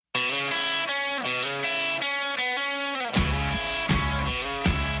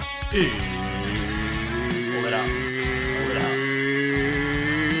Hold it up. Hold it up.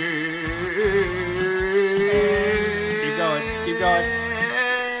 Keep going. Keep going.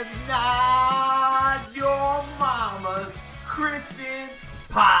 It's not your mama's Christian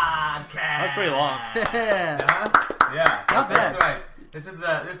podcast. That was pretty long. Yeah, Not bad. That's right. This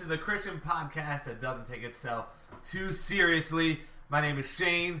is the Christian podcast that doesn't take itself too seriously. My name is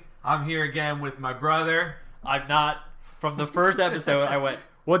Shane. I'm here again with my brother. I'm not. From the first episode, I went,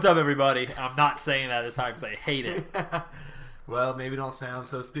 "What's up, everybody?" I'm not saying that this time because I hate it. Well, maybe don't sound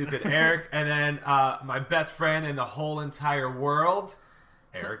so stupid, Eric. And then my best friend in the whole entire world,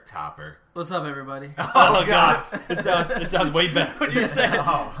 Eric Topper. What's up, everybody? Oh God, it sounds way better when you say it.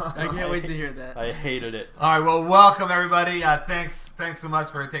 I can't wait to hear that. I hated it. All right, well, welcome everybody. Thanks so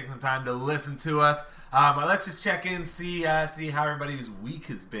much for taking some time to listen to us. Let's just check in, see how everybody's week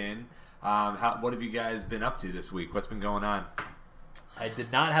has been. What have you guys been up to this week? What's been going on? I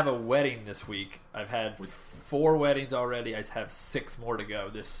did not have a wedding this week. I've had 4 weddings already. I just have 6 more to go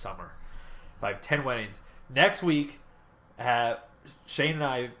this summer. So I have 10 weddings. Next week, Shane and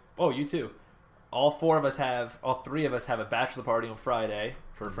I, you too, all 3 of us have a bachelor party on Friday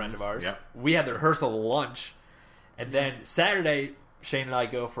for a friend of ours. Yep. We have the rehearsal lunch. And then Saturday, Shane and I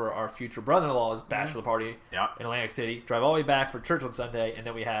go for our future brother-in-law's bachelor party Yep. in Atlantic City. Drive all the way back for church on Sunday. And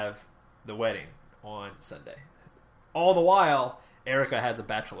then we have the wedding on Sunday. All the while, Erica has a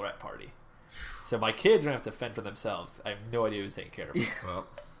bachelorette party. So my kids are going to have to fend for themselves. I have no idea who's taking care of them. Well,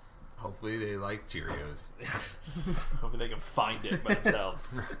 hopefully they like Cheerios. Hopefully they can find it by themselves.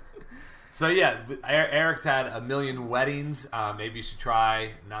 So yeah, Eric's had a million weddings. Maybe you should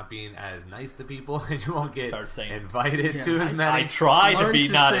try not being as nice to people, and you won't get Start saying- invited to as many. I try to Learn be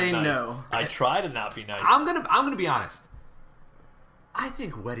to not say as nice. no. I try to not be nice. I'm gonna be honest. I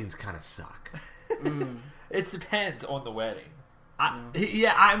think weddings kind of suck. It depends on the wedding. I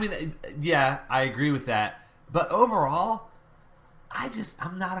agree with that. But overall, I'm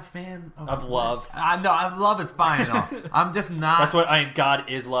not a fan Of love. I love it's fine and all. I'm just not. That's what God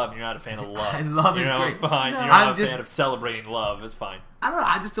is love, and you're not a fan of love. And love is you're great. Fine. No, You're not I'm a just- fan of celebrating love. It's fine. I don't know.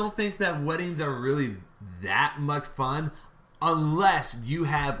 I just don't think that weddings are really that much fun unless you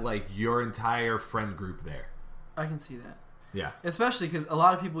have like your entire friend group there. I can see that. Yeah. Especially because a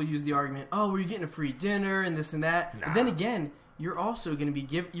lot of people use the argument, oh, well, you're getting a free dinner and this and that. Nah. But then again, you're also going to be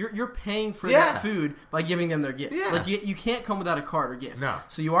you're paying for Yeah. that food by giving them their gift. Yeah. Like you can't come without a card or gift. No.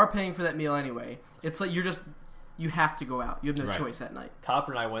 So you are paying for that meal anyway. It's like you have to go out. You have no Right. choice that night.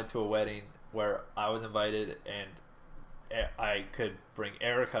 Topper and I went to a wedding where I was invited, and I could bring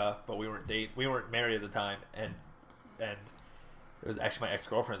Erica, but we weren't married at the time, and it was actually my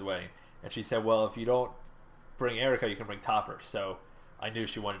ex-girlfriend's wedding, and she said, well, if you don't bring Erica, you can bring Topper. So I knew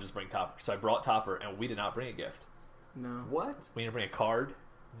she wanted to just bring Topper, so I brought Topper, and we did not bring a gift. No. What? We didn't bring a card,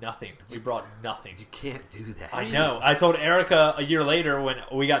 nothing. We brought nothing. You can't do that. I know. I told Erica a year later when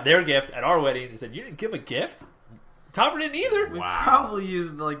we got their gift at our wedding, and said, you didn't give a gift? Topper didn't either. We Wow. probably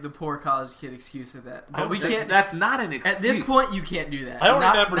used the poor college kid excuse of that. But we can't. That's not an excuse. At this point, you can't do that. I don't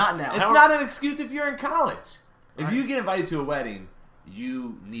not, remember- Not now. It's not an excuse if you're in college. If Right. you get invited to a wedding,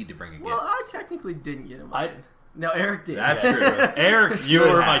 you need to bring a gift. Well, I technically didn't get invited. No, Eric did. That's Yeah. true. Eric, You should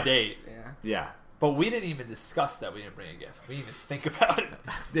were have. my date. Yeah. Yeah. But we didn't even discuss that we didn't bring a gift. We didn't even think about it.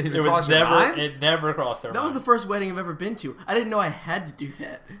 Didn't It even was cross your never. mind? It never crossed our That was the mind. first wedding I've ever been to. I didn't know I had to do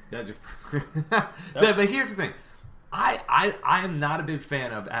that. That's so, but here's the thing. I am not a big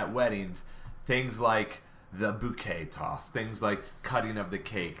fan of, at weddings, things like the bouquet toss, things like cutting of the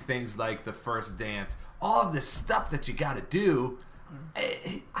cake, things like the first dance, all of this stuff that you got to do.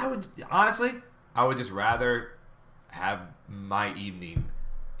 I would just rather have my evening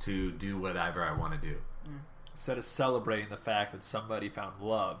to do whatever I want to do. Instead of celebrating the fact that somebody found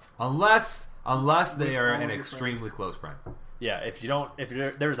love. Unless they With are all an your extremely close friend. Yeah, if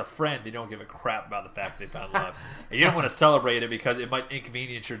there's a friend, you don't give a crap about the fact they found love. And you don't want to celebrate it because it might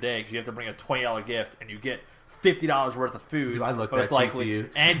inconvenience your day because you have to bring a $20 gift and you get $50 worth of food. Do I look most that cheap likely, to you?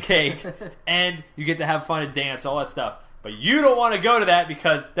 and cake, and you get to have fun and dance, all that stuff. But you don't want to go to that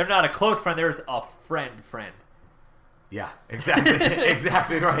because they're not a close friend. There's a friend. Yeah, exactly.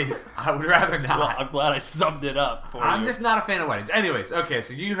 Exactly right. I would rather not. Well, I'm glad I summed it up. For I'm you. just not a fan of weddings. Anyways, okay,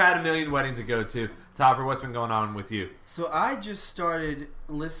 so you've had a million weddings to go to. Topper, what's been going on with you? So I just started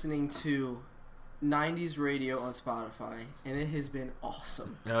listening to 90s radio on Spotify, and it has been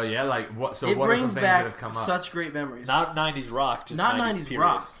awesome. Oh yeah, like what? So it what are some brings things that back have come up? such great memories. Not 90s rock, just Not 90s 90s period.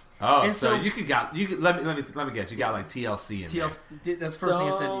 rock. Oh, And so so- you could let me guess. You got like TLC in TLC, that's the first thing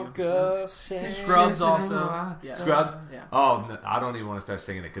I said Don't to you. go chasing Scrubs also. Yeah. Scrubs. Yeah. Oh, no, I don't even want to start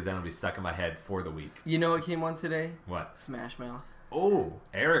singing it because then it'll be stuck in my head for the week. You know what came on today? What? Smash Mouth. Oh,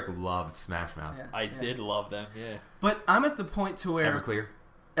 Eric loved Smash Mouth. Yeah, I did love them. Yeah. But I'm at the point to where Everclear,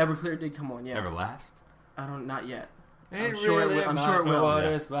 Everclear did come on. Yeah, Everlast, I don't. Not yet. Ain't sure it will- really I'm sure it will. what Yeah.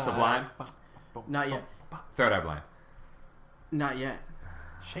 it's like. Sublime? Not yet. Third Eye Blind. Not yet.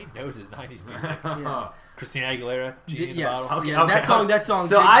 Shane knows his 90s music. Yeah. Christina Aguilera, Genie in the Yes. Bottle. Yeah, that song.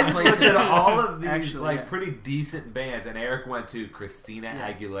 So did I just play looked at to- all of these Actually, yeah. pretty decent bands, and Eric went to Christina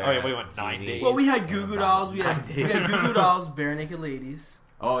Yeah. Aguilera. Oh, yeah, we went 9 Genie. days. Well, we had Goo Goo Dolls. We had 9 days. Goo Goo Dolls, Bare Naked Ladies,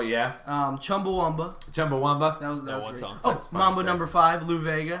 Oh yeah, Chumbawamba. Chumbawamba. That was one great. song. Oh, That's fun Mambo to say. No. 5, Lou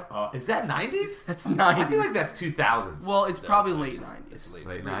Vega. Is that 90s? That's I 90s. feel like that's 2000s. Well, it's That's probably 90s. late It's 90s. late,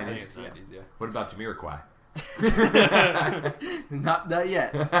 Late I think 90s, it's 90s, yeah. What about Jamiroquai? Not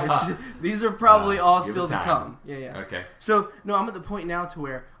yet. These are probably all Give it still to time. come. Yeah. Okay. So, no, I'm at the point now to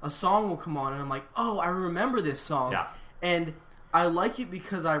where a song will come on and I'm like, oh, I remember this song. Yeah. And I like it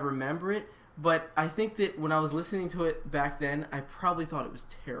because I remember it, but I think that when I was listening to it back then, I probably thought it was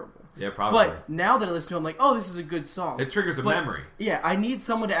terrible. Yeah, probably. But now that I listen to it, I'm like, oh, this is a good song. It triggers a But, memory. Yeah, I need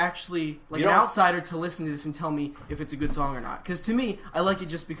someone to actually, like You an don't- outsider, to listen to this and tell me if it's a good song or not. Because to me, I like it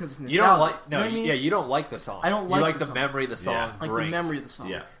just because it's nostalgic. You don't like You know what I mean? yeah, you don't like the song. I don't you like like the the song. memory the song Yeah. Like brings. the memory of the song.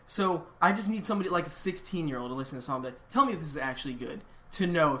 Yeah. So I just need somebody like a 16-year-old to listen to the song. But tell me if this is actually good to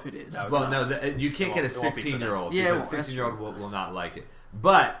know if it is. No, it's Well, not. no, you can't get a It won't be for them. 16-year-old Yeah, it because won't. a That's 16-year-old will not like it.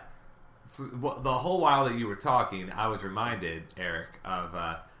 But the whole while that you were talking, I was reminded, Eric, of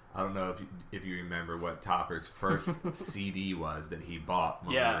I don't know if you remember what Topper's first CD was that he bought.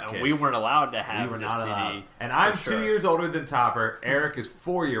 When Yeah, we were and kids. we weren't allowed to have We were the not CD. allowed. And I'm for sure. 2 years older than Topper. Eric is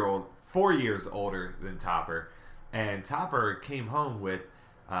 4 years older than Topper. And Topper came home with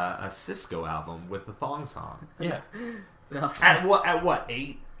a Cisco album with the thong song. Yeah. At what?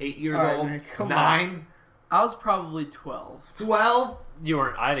 8 years All right, old? man, come on. 9? I was probably 12. 12? You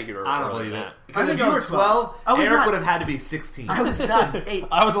weren't. I think you were. I don't earlier believe than it. that. Because think if I you were was 12. 12, I was Eric not- would have had to be 16. I was not 8.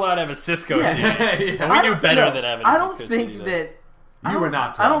 I was allowed to have a Cisco Yeah. CD. Yeah. And we I knew don't- better no, than having a I don't Cisco think CD, though. that. You I were don't-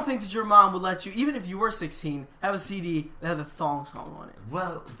 not I don't 12. think that your mom would let you, even if you were 16, have a CD that had the thong song on it.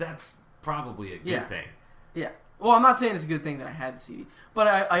 Well, that's probably a good Yeah. thing. Yeah. Well, I'm not saying it's a good thing that I had the CD, but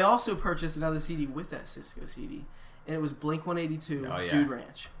I also purchased another CD with that Cisco CD, and it was Blink 182, Oh, yeah. Dude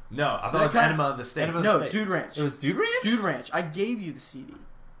Ranch. No, I So thought it was that kinda- Enema of the State. Enema of No, State. Dude Ranch. It was Dude Ranch? Dude Ranch. I gave you the CD.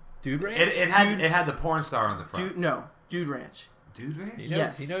 Dude Ranch? It had the porn star on the front. Dude Ranch. Dude Ranch? He knows,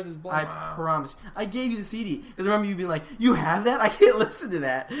 Yes. he knows his blood. I Wow. promise. I gave you the CD because I remember you being like, "You have that? I can't listen to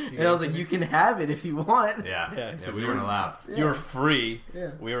that." And I was like, "You can have it if you want." Yeah, Yeah, yeah, we weren't allowed. You were free. Yeah.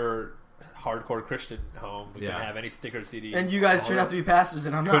 We were hardcore Christian home. We Yeah. couldn't have any sticker CDs. And you guys turned out to be pastors,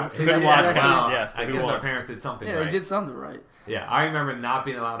 and I'm not. So couldn't that's watch exactly- Wow. Well, Yeah, so I who guess our won? parents did something Yeah, right. they did something right. Yeah, I remember not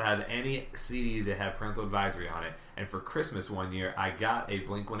being allowed to have any CDs that had parental advisory on it. And for Christmas one year, I got a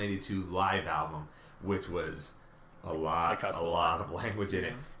Blink 182 live album, which was a lot of language in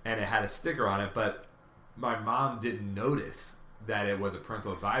it, and it had a sticker on it. But my mom didn't notice that it was a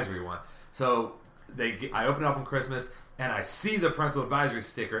parental advisory one. So I open it up on Christmas, and I see the parental advisory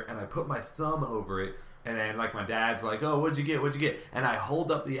sticker, and I put my thumb over it, and then like my dad's like, "Oh, what'd you get? What'd you get?" And I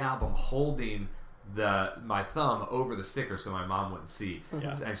hold up the album, holding my thumb over the sticker so my mom wouldn't see.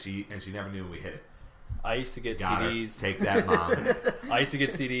 Yeah. And she never knew when we hit it. I used to get Got her. CDs. Take that, mom. I used to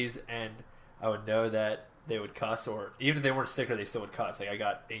get CDs, and I would know that they would cuss, or even if they weren't sticker, they still would cuss. Like I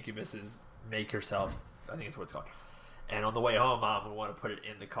got Incubus's "Make Yourself," I think it's what it's called. And on the way home, Mom would want to put it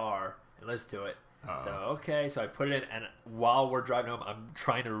in the car and listen to it. Uh-oh. So okay, so I put it in, and while we're driving home, I'm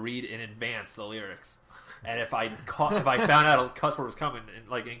trying to read in advance the lyrics. And if I found out a cuss word was coming, and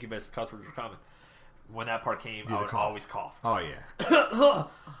like Incubus cuss words were coming, when that part came, Do I the would cough. always cough. Oh yeah.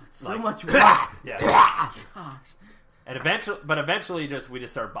 So Like- much. Yeah. Gosh. And eventually, we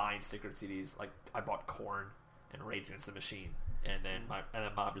just started buying stickered CDs. Like I bought Korn and Rage Against the Machine, and then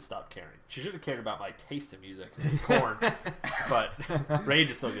Mom just stopped caring. She should have cared about my taste in music, Korn, but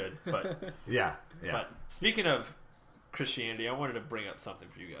Rage is still good. But Yeah. speaking of Christianity, I wanted to bring up something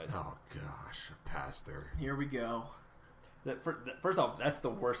for you guys. Oh gosh, pastor. Here we go. First off, that's the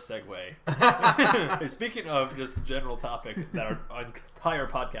worst segue. Speaking of just general topic that our entire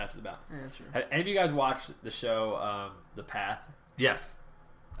podcast is about. Yeah, sure. Have any of you guys watched the show The Path? Yes.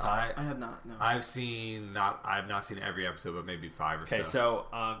 I have not. No. I've not seen every episode, but maybe 5 or Okay, so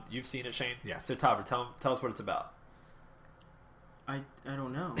you've seen it, Shane? Yeah. So, Topper, tell us what it's about. I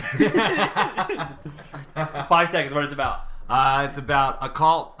don't know. 5 seconds, what it's about. It's about a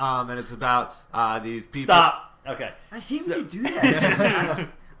cult, and it's about these people. Stop. Okay. I hate when you do that.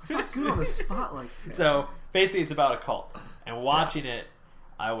 I'm not good on the spot like that. So, basically, it's about a cult. And watching it,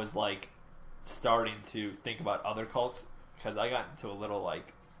 I was, like, starting to think about other cults, because I got into a little,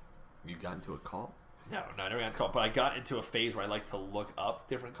 like... You got into a cult? No, I never got a cult. But I got into a phase where I like to look up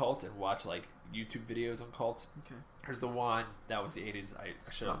different cults and watch like YouTube videos on cults. Okay. There's the one that was the 80s. I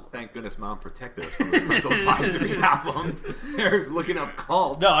should have. Oh, thank goodness Mom protected us from the parental advisory albums. There's looking up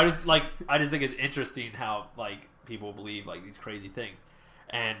cults. No, I just think it's interesting how like people believe like these crazy things,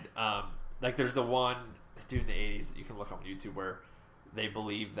 and like there's the one dude in the 80s you can look up on YouTube where they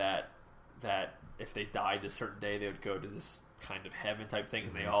believe that if they died this certain day they would go to this kind of heaven type thing,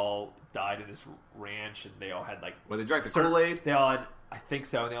 and they all died in this ranch, and they all had like Well, they drank the Kool-Aid. They all had, I think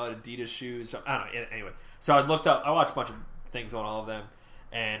so, and they all had Adidas shoes. I don't know. Anyway, so I watched a bunch of things on all of them,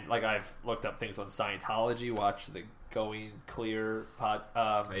 and like I've looked up things on Scientology. Watched the Going Clear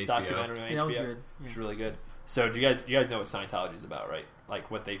documentary on HBO. That was good. Yeah. It's really good. So do you guys know what Scientology is about, right?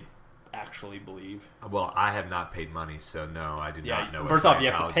 Like what they actually believe. Well, I have not paid money, so no, I do not know. First what off, you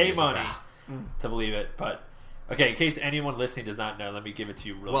have to Scientology pay is money about. to believe it, but. Okay, in case anyone listening does not know, let me give it to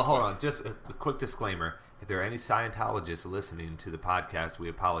you real quick. Hold on. Just a quick disclaimer. If there are any Scientologists listening to the podcast, we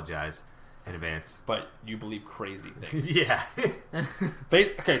apologize in advance. But you believe crazy things. Yeah.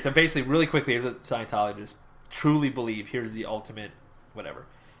 Okay, so basically, really quickly, here's what Scientologists truly believe. Here's the ultimate whatever.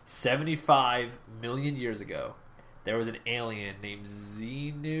 75 million years ago, there was an alien named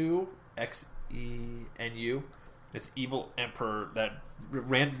Xenu, Xenu, this evil emperor that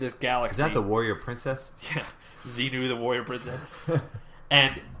ran this galaxy. Is that the warrior princess? Yeah, Xenu, the warrior princess.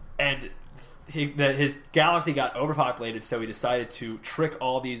 and his galaxy got overpopulated, so he decided to trick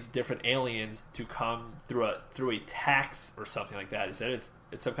all these different aliens to come through a tax or something like that. He said it's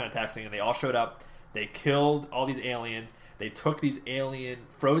some kind of tax thing, and they all showed up. They killed all these aliens. They took these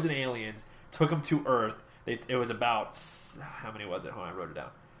frozen aliens, took them to Earth. It was about, how many was it? Hold on, I wrote it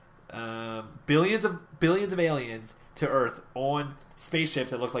down. Billions of aliens to Earth on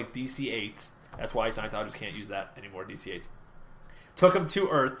spaceships that look like DC-8s. That's why Scientologists can't use that anymore, DC-8s. Took them to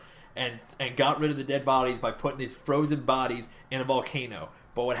Earth and got rid of the dead bodies by putting these frozen bodies in a volcano.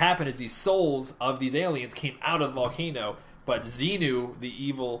 But what happened is these souls of these aliens came out of the volcano, but Xenu, the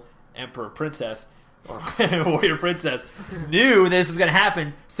evil emperor princess, or warrior princess, knew this was going to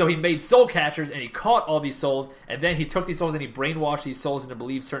happen, so he made soul catchers and he caught all these souls, and then he took these souls and he brainwashed these souls into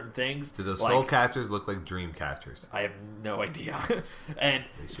believe certain things. Do those soul catchers look like dream catchers? I have no idea. and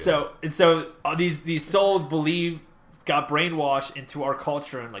so these souls got brainwashed into our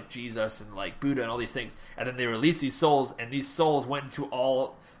culture and like Jesus and like Buddha and all these things, and then they released these souls, and these souls went into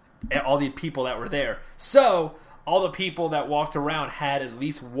all the people that were there. So all the people that walked around had at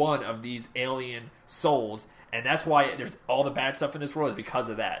least one of these alien souls, and that's why there's all the bad stuff in this world is because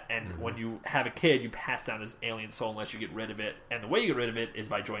of that. And when you have a kid, you pass down this alien soul unless you get rid of it, and the way you get rid of it is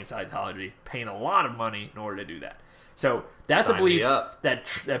by joining Scientology, paying a lot of money in order to do that. So that's a belief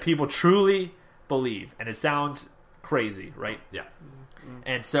that people truly believe, and it sounds crazy, right? Yeah.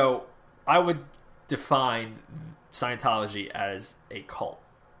 And so I would define Scientology as a cult,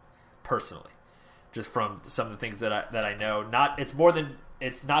 personally. Just from some of the things that I know,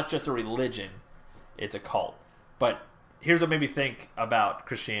 it's not just a religion, it's a cult. But here's what made me think about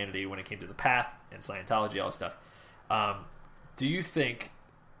Christianity when it came to the path and Scientology, all this stuff. Do you think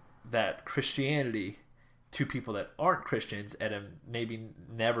that Christianity, to people that aren't Christians and have maybe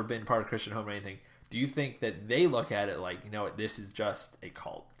never been part of a Christian home or anything, do you think that they look at it like, this is just a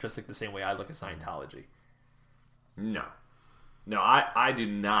cult, just like the same way I look at Scientology? No, I do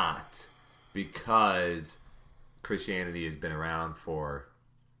not. Because Christianity has been around for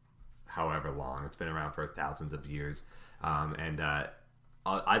however long. It's been around for thousands of years. And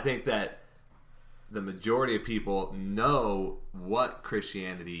I think that the majority of people know what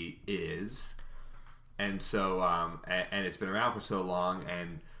Christianity is. And so, and it's been around for so long,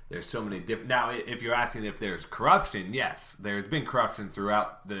 and there's so many different... Now, if you're asking if there's corruption, yes. There's been corruption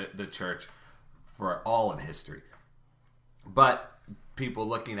throughout the church for all of history. But people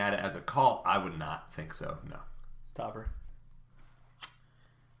looking at it as a cult, I would not think so. No. Topper.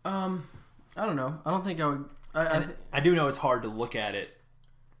 I don't know. I don't think I would. I do know it's hard to look at it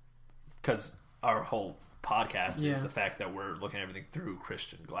because our whole podcast is the fact that we're looking at everything through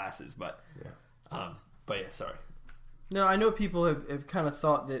Christian glasses. But sorry. No, I know people have kind of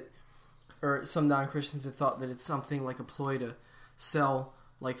thought that, or some non-Christians have thought that it's something like a ploy to sell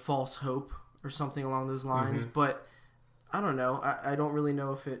like false hope or something along those lines. Mm-hmm. But I don't know. I don't really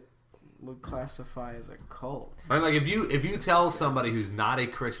know if it would classify as a cult. I mean, like if you tell somebody who's not a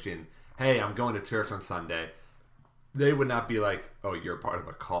Christian, hey, I'm going to church on Sunday, they would not be like, oh, you're part of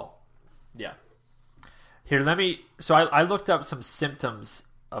a cult. Yeah. Here, so I looked up some symptoms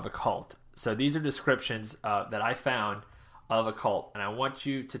of a cult. So these are descriptions that I found of a cult, and I want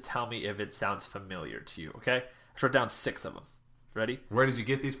you to tell me if it sounds familiar to you, okay? I wrote down 6 of them. Ready? Where did you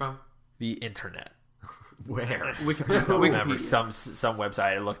get these from? The internet. Where? Wikipedia. I don't remember Wikipedia. some website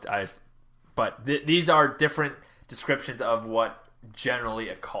I looked. But these are different descriptions of what generally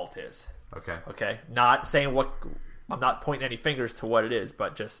a cult is. Okay. Okay, not saying what. I'm not pointing any fingers to what it is,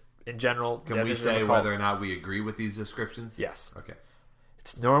 but just in general. Can we definition of say a cult. whether or not we agree with these descriptions? Yes. Okay.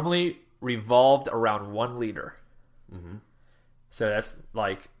 It's normally revolved around one leader. Mm-hmm. So that's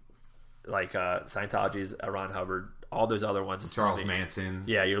like Scientology's Ron Hubbard, all those other ones. It's Charles normally- Manson.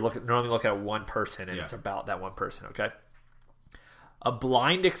 Yeah, you're normally looking at one person, and Yeah. it's about that one person. Okay. A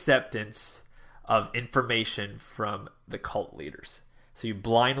blind acceptance of information from the cult leaders. So you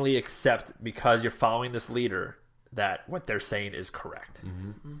blindly accept because you're following this leader that what they're saying is correct.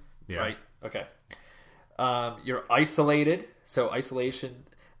 Mm-hmm. Yeah. Right? Okay. You're isolated. So isolation,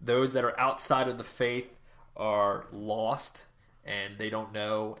 those that are outside of the faith are lost and they don't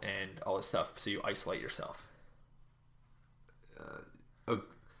know and all this stuff. So you isolate yourself.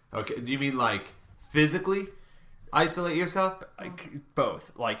 Okay. Do you mean like physically isolate yourself? Like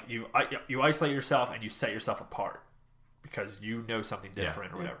both. Like you isolate yourself and you set yourself apart because you know something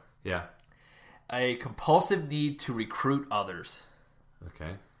different or whatever. Yeah. A compulsive need to recruit others.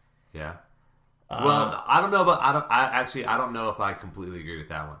 Okay. Yeah. Well, I don't know, but I don't know if I completely agree with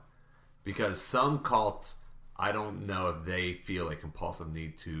that one because some cults, I don't know if they feel a compulsive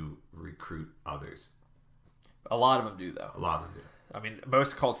need to recruit others. A lot of them do, though. A lot of them do. I mean,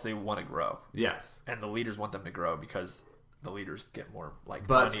 most cults, they want to grow. Yes. And the leaders want them to grow because the leaders get more like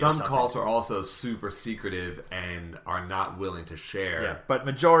But money or some something. cults are also super secretive and are not willing to share. Yeah, but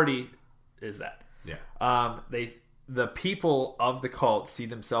majority is that. Yeah. The people of the cult see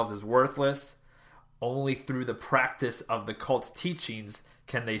themselves as worthless. Only through the practice of the cult's teachings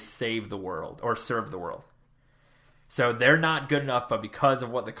can they save the world or serve the world. So they're not good enough, but because of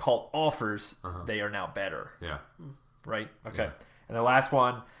what the cult offers, they are now better. Yeah. Right? Okay. Yeah. And the last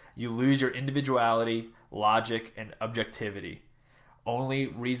one, you lose your individuality, logic, and objectivity. Only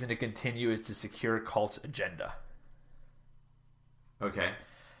reason to continue is to secure cult's agenda. Okay.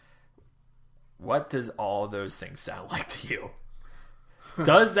 What does all those things sound like to you?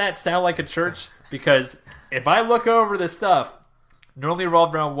 Does that sound like a church? Because if I look over this stuff, normally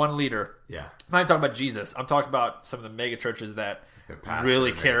revolved around one leader. Yeah. I'm not talking about Jesus. I'm talking about some of the mega churches that Their pastor,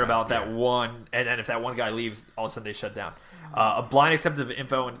 really their care about pastor, that yeah. one. And then if that one guy leaves, all of a sudden they shut down. A blind acceptance of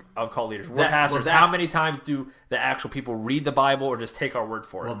info of cult leaders. We're pastors. How many times do the actual people read the Bible or just take our word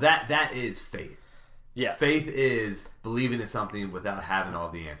for it? Well, that is faith. Yeah. Faith is believing in something without having all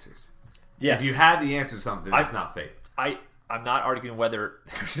the answers. Yes. If you have the answer to something, that's not faith. I'm not arguing whether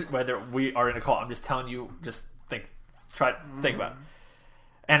we are in a cult. I'm just telling you, just think about it.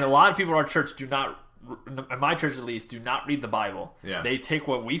 And a lot of people in our church do not, in my church at least, do not read the Bible. Yeah. They take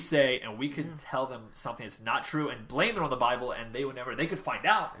what we say and we can tell them something that's not true and blame it on the Bible, and they could find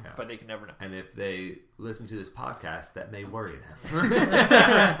out, but they can never know. And if they listen to this podcast, that may worry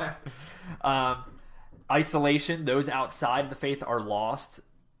them. Isolation, those outside of the faith are lost.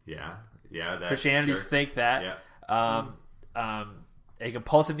 Yeah. That's Christianities true. think that. Yeah. A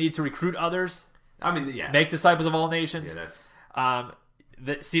compulsive need to recruit others, I mean, yeah. make disciples of all nations. Yeah, that's...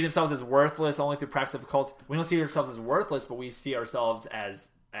 That see themselves as worthless only through practice of cults. We don't see ourselves as worthless, but we see ourselves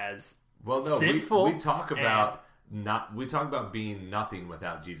as Well, no, sinful. we talk about we talk about being nothing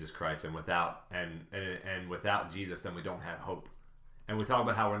without Jesus Christ, and without Jesus, then we don't have hope. And we talk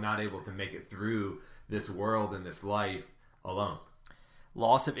about how we're not able to make it through this world and this life alone.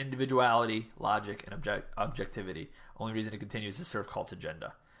 Loss of individuality, logic, and objectivity. Only reason to continue is to serve cult's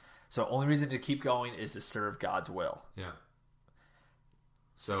agenda. So only reason to keep going is to serve God's will. Yeah.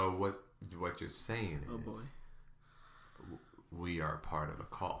 So what you're saying is, boy. We are part of a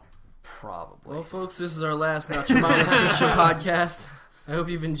cult. Probably. Well, folks, this is our last Not Your Mama's Christian podcast. I hope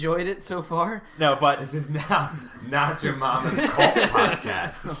you've enjoyed it so far. No, but This is now Not Your Mama's Cult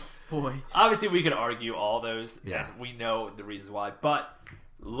podcast. Boy. obviously we could argue all those, Yeah. and we know the reasons why. But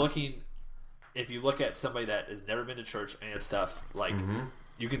if you look at somebody that has never been to church and stuff, like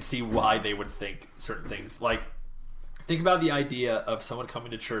you can see why they would think certain things. Like, think about the idea of someone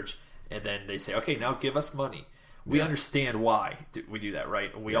coming to church and then they say, "Okay, now give us money." We understand why we do that,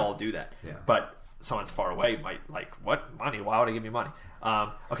 right? We all do that. Yeah. But someone's far away might like, "What money? Why would I give you money?"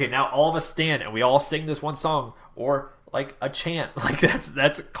 Okay, now all of us stand and we all sing this one song or like a chant. Like that's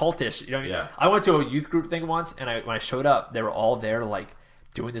cultish. You know what I mean? Yeah. I went to a youth group thing once, and when I showed up, they were all there like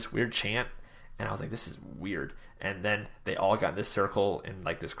doing this weird chant, and I was like, "This is weird." And then they all got in this circle in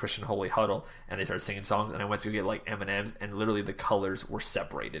like this Christian holy huddle, and they started singing songs. And I went to get like M&Ms, and literally the colors were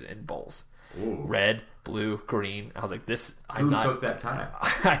separated in bowls. red, blue, green. I was like, this. Who took that time?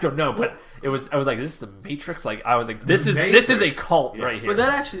 I don't know, but I was like, this is the Matrix. Like, I was like, this is a cult right here. But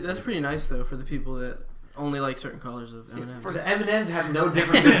that's pretty nice though for the people that only like certain colors of M&Ms. For the M&Ms have no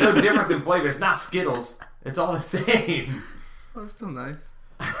difference. There's no difference in flavor. It's not Skittles. It's all the same. Oh, it's still nice.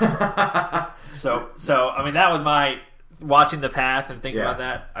 So I mean, that was my watching The Path and thinking about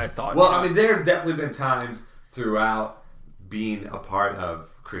that. I thought. Well, I mean, there have definitely been times throughout being a part of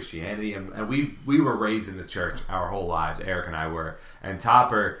Christianity, and we were raised in the church our whole lives. Eric and I were, and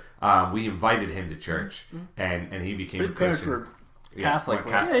Topper, we invited him to church, and he became a Christian. Were Catholic,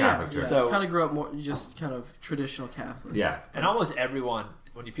 Catholic church. So kind of grew up more just kind of traditional Catholic. Yeah, and almost everyone,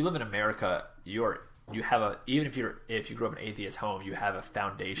 if you live in America, you have even if you grew up in an atheist home, you have a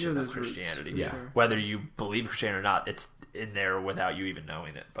foundation of Christianity. Roots, sure. Whether you believe Christianity or not, it's in there without you even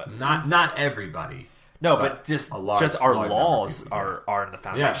knowing it. But not everybody. No, but just our laws are in the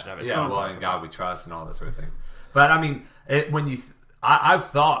foundation of it. Yeah, well, in God we trust and all those sort of things. But I mean, I've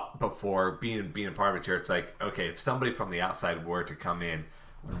thought before being a part of a church, like, okay, if somebody from the outside were to come in,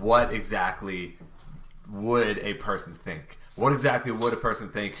 what exactly would a person think? What exactly would a person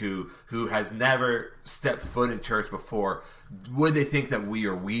think who has never stepped foot in church before? Would they think that we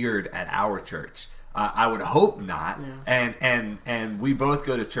are weird at our church? I would hope not. Yeah. And we both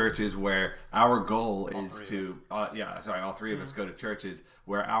go to churches where our goal is to all three of us go to churches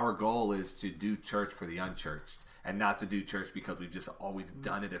where our goal is to do church for the unchurched, and not to do church because we've just always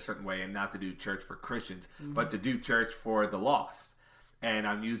done it a certain way, and not to do church for Christians, but to do church for the lost. And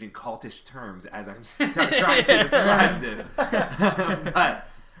I'm using cultish terms as I'm trying to describe this.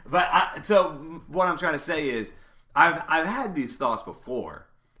 So what I'm trying to say is I've had these thoughts before,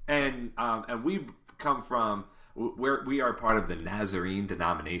 and we come from we are part of the Nazarene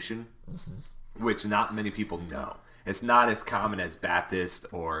denomination, which not many people know. It's not as common as Baptist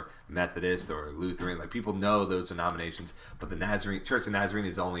or Methodist or Lutheran. Like, people know those denominations, but the Church of Nazarene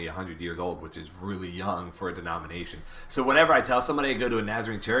is only 100 years old, which is really young for a denomination. So whenever I tell somebody I go to a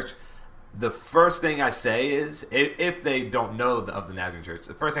Nazarene church, the first thing I say is, if they don't know of the Nazarene church,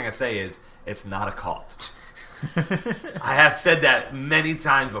 the first thing I say is, it's not a cult. I have said that many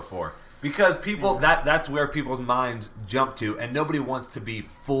times before. Because people, that's where people's minds jump to, and nobody wants to be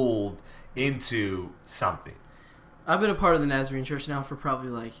fooled into something. I've been a part of the Nazarene Church now for probably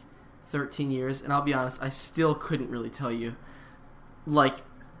like 13 years, and I'll be honest, I still couldn't really tell you like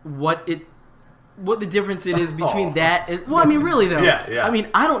what the difference it is between that and, well, I mean, really though. Yeah. I mean,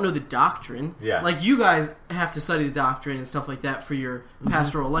 I don't know the doctrine. Yeah. Like, you guys have to study the doctrine and stuff like that for your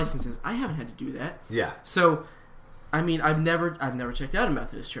pastoral licenses. I haven't had to do that. Yeah. So, I mean, I've never checked out a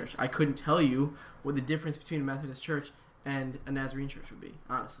Methodist church. I couldn't tell you what the difference between a Methodist church and a Nazarene church would be,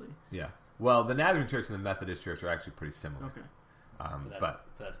 honestly. Yeah. Well, the Nazarene church and the Methodist church are actually pretty similar. Okay. But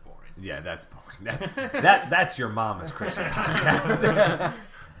that's boring. Yeah, that's boring. That's your mama's Christian podcast.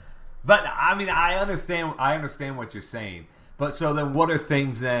 But I mean, I understand what you're saying. But so then, what are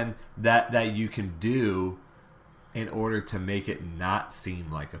things then that you can do in order to make it not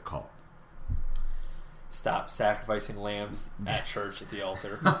seem like a cult? Stop sacrificing lambs at church at the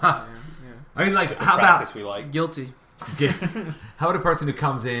altar. Yeah. I mean, like, It's a how practice about we like? Guilty. how about a person who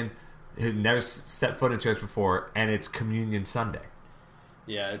comes in who never stepped foot in church before, and it's Communion Sunday?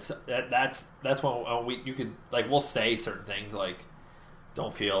 Yeah, that's when you could, like, we'll say certain things like,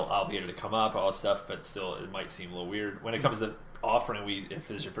 don't feel obligated to come up, all this stuff, but still it might seem a little weird. When it comes to offering, if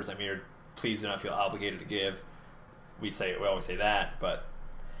this is your first time here, please do not feel obligated to give. We always say that, but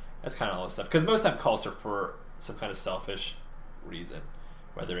that's kind of all this stuff. Because most of the time cults are for some kind of selfish reason,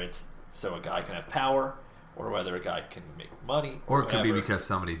 whether it's so a guy can have power, or whether a guy can make money, or it could be because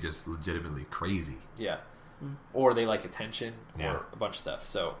somebody just legitimately crazy. Yeah. Or they like attention, or a bunch of stuff.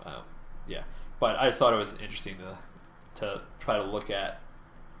 So, yeah. But I just thought it was interesting to try to look at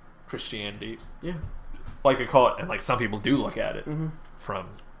Christianity, like I call it, and like some people do look at it from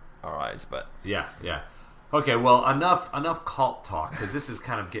our eyes. But yeah. Okay, well, enough cult talk, because this is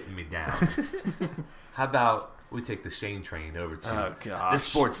kind of getting me down. How about we take the Shane train over to the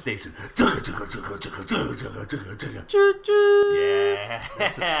sports station? Yeah.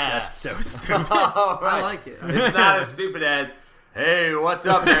 That's so stupid. All right. I like it. It's not as stupid as, hey, what's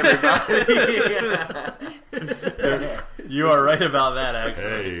up, everybody? You are right about that,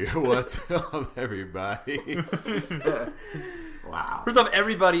 actually. Hey, what's up, everybody? Wow. First off,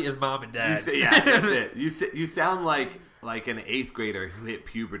 everybody is mom and dad. That's it. You sound like an 8th grader who hit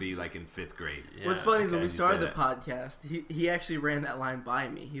puberty like in 5th grade. Yeah, What's funny is when we started the podcast, he actually ran that line by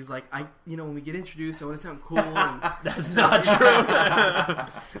me. He's like, when we get introduced, I want to sound cool. And that's not true.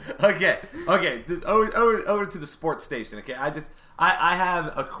 Okay. Over to the sports station. Okay, I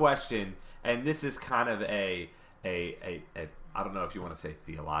have a question, and this is kind of a I don't know if you want to say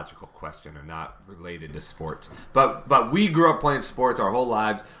theological question or not related to sports, but we grew up playing sports our whole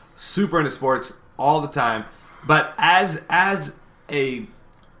lives, super into sports all the time. But as a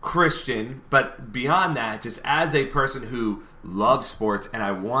Christian, but beyond that, just as a person who loves sports and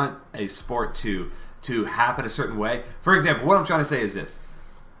I want a sport to happen a certain way. For example, what I'm trying to say is this: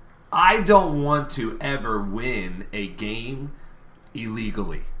 I don't want to ever win a game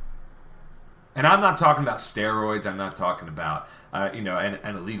illegally. And I'm not talking about steroids. I'm not talking about an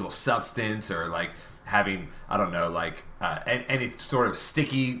illegal substance or like having any sort of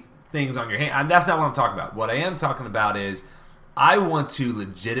sticky things on your hand. That's not what I'm talking about. What I am talking about is I want to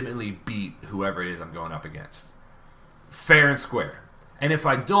legitimately beat whoever it is I'm going up against, fair and square. And if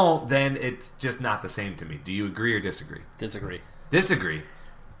I don't, then it's just not the same to me. Do you agree or disagree? Disagree.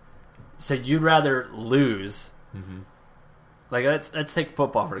 So you'd rather lose? Mm-hmm. Like let's take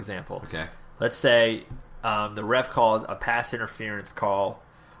football for example. Okay. Let's say the ref calls a pass interference call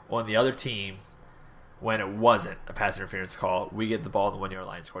on the other team when it wasn't a pass interference call. We get the ball on the 1 yard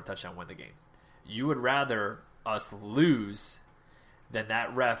line, score a touchdown, win the game. You would rather us lose than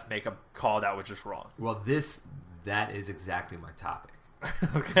that ref make a call that was just wrong. Well, that is exactly my topic.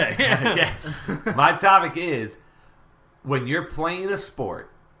 Okay. Yeah. My topic is when you're playing a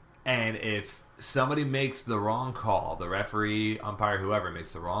sport and if somebody makes the wrong call, the referee, umpire, whoever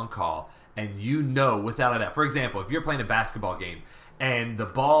makes the wrong call, and you know without a doubt. For example, if you're playing a basketball game and the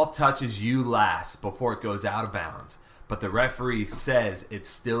ball touches you last before it goes out of bounds, but the referee says it's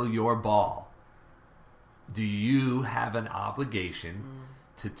still your ball, do you have an obligation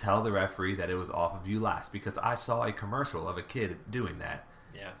to tell the referee that it was off of you last? Because I saw a commercial of a kid doing that.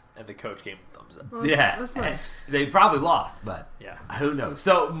 Yeah, and the coach gave him a thumbs up. Well, that's nice. They probably lost, but yeah, who knows?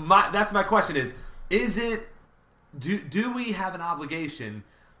 So that's my question: is it do we have an obligation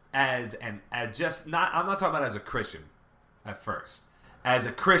as just not? I'm not talking about as a Christian at first. As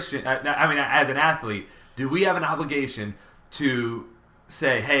a Christian, as an athlete, do we have an obligation to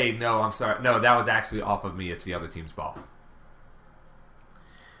say, "Hey, no, I'm sorry, no, that was actually off of me. It's the other team's ball."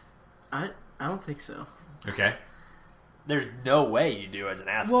 I don't think so. Okay. There's no way you do as an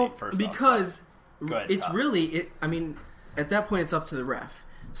athlete. Well, first because off. it's really it. I mean, at that point, it's up to the ref.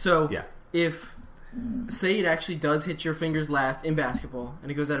 So Yeah. if say it actually does hit your fingers last in basketball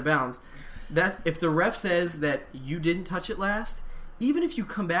and it goes out of bounds, that if the ref says that you didn't touch it last, even if you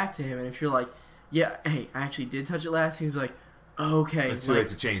come back to him and if you're like, yeah, hey, I actually did touch it last, he's like, okay, It's too late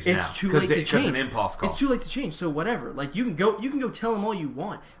to change now. It's too late to change. It's an impulse call. It's too late to change. So whatever. Like you can go tell him all you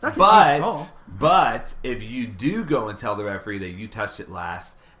want. It's not going to change the call. But if you do go and tell the referee that you touched it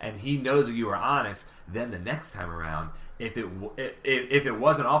last, and he knows that you were honest, then the next time around, if it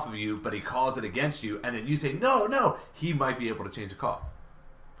wasn't off of you, but he calls it against you, and then you say no, he might be able to change the call.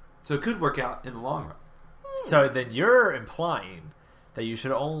 So it could work out in the long run. So then you're implying that you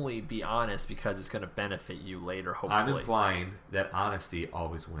should only be honest because it's going to benefit you later, hopefully. I'm implying that honesty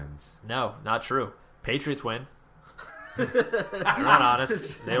always wins. No, not true. Patriots win. They're not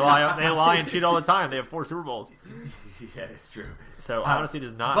honest. They lie and cheat all the time. They have 4 Super Bowls. Yeah, it's true. So honesty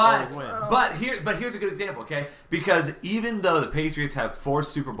does not always win. But here's a good example, okay? Because even though the Patriots have 4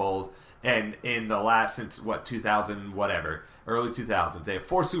 Super Bowls, and in the last since 2000 whatever, early 2000s, they have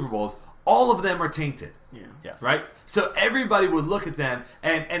 4 Super Bowls. All of them are tainted. Yeah. Yes. Right? So everybody would look at them,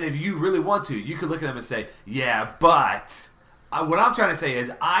 and if you really want to, you could look at them and say, yeah, but... what I'm trying to say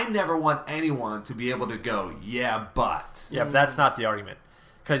is I never want anyone to be able to go, yeah, but... Yeah, but that's not the argument.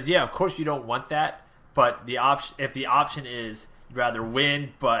 Because, yeah, of course you don't want that, but if the option is you'd rather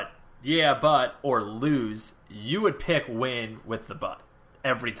win, but, or lose, you would pick win with the but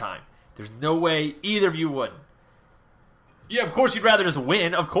every time. There's no way either of you wouldn't. Yeah, of course you'd rather just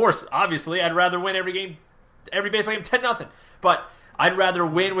win. Of course, obviously, I'd rather win every game, every baseball game 10-0. But I'd rather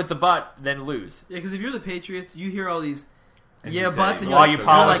win with the but than lose. Yeah, because if you're the Patriots, you hear all these And yeah you buts, say, and while you're you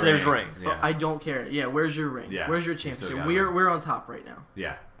like, polish you're their like, rings. Yeah. I don't care. Yeah, where's your ring? Yeah. Where's your You still championship? got We're on top right now.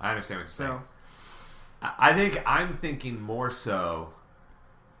 Yeah, I understand what you're saying. So I think I'm thinking more so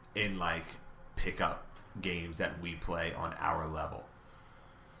in like pickup games that we play on our level.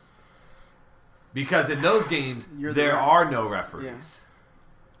 Because in those games, You're the there ref. are no referees. Yeah.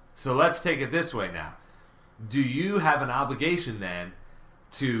 So let's take it this way now. Do you have an obligation then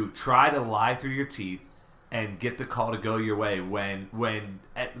to try to lie through your teeth and get the call to go your way when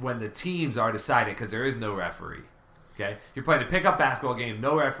the teams are decided because there is no referee? Okay, you're playing a pickup basketball game,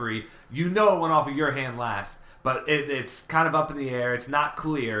 no referee. You know it went off of your hand last, but it's kind of up in the air. It's not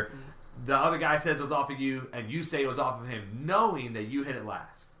clear. The other guy says it was off of you, and you say it was off of him, knowing that you hit it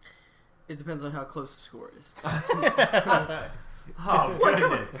last. it depends on how close the score is. Oh, What?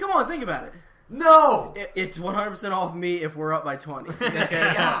 goodness. Come on, think about it. No! It's 100% off me if we're up by 20. Okay?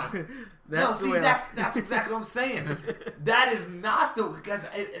 Yeah. That's the no, way see, that's exactly what I'm saying. That is not the... Because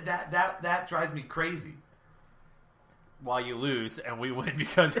that drives me crazy. While you lose and we win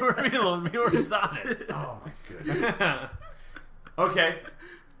because we're dishonest. Oh, my goodness. Okay.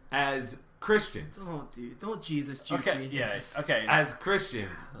 As Christians... Don't, dude. Don't Jesus juke Okay, me. yeah, okay. As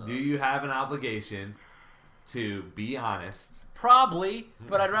Christians, do you have an obligation to be honest? Probably,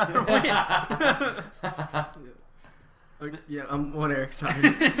 but I'd rather win. Yeah, I'm on Eric's side.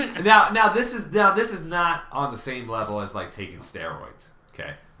 Now this is not on the same level as like taking steroids.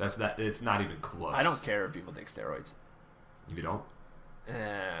 Okay, it's not even close. I don't care if people take steroids. You don't?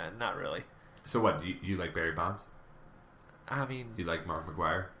 Not really. So what? You like Barry Bonds? I mean, You like Mark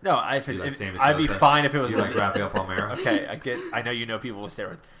McGuire? no. You like Sammy I'd be Sosa? fine if it was. You like Rafael Palmeiro? Okay, I know you know people with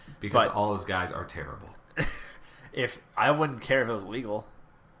steroids. Because But- all those guys are terrible. If I wouldn't care if it was legal,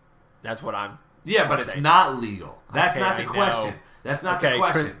 that's what I'm. Yeah, but it's saying. not legal. That's Okay, not the I know. question. That's not the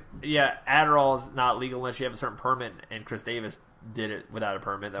question. Yeah, Adderall's not legal unless you have a certain permit, and Chris Davis did it without a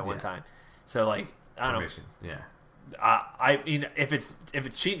permit that one Yeah. time. So like, I don't Permission. Yeah. know. I mean, if it's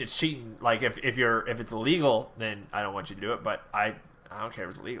cheating, it's cheating. Like if it's illegal, then I don't want you to do it. But I don't care if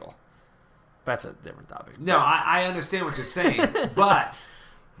it's illegal. That's a different topic. No, I understand what you're saying, but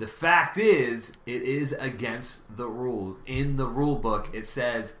the fact is, it is against the rules. In the rule book, it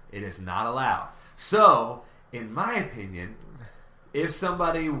says it is not allowed. So, in my opinion, if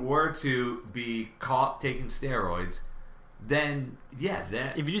somebody were to be caught taking steroids, then yeah,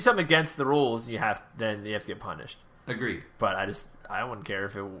 that If you do something against the rules, then you have to get punished. agreed. But I wouldn't care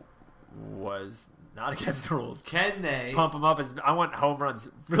if it was not against the rules. Can they? Pump them up I want home runs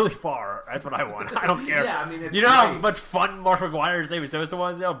really far. That's what I want. I don't care. Yeah, I mean, it's you know how great. much fun Mark McGwire, Sammy Sosa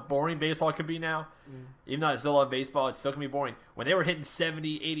was. You know how boring baseball could be now. Even though I still love baseball, it still can be boring. When they were hitting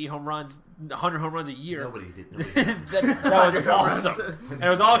 70, 80 home runs, 100 home runs a year, Nobody did. that was awesome. And it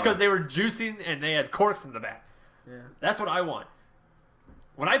was all because they were juicing and they had corks in the bat. Yeah. That's what I want.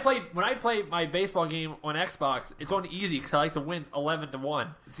 When I play my baseball game on Xbox, it's on easy because I like to win 11-1.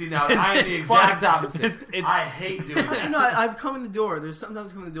 See, now I am the It's exact fun. opposite. It's- I hate doing You that. know, I've come in the door. There's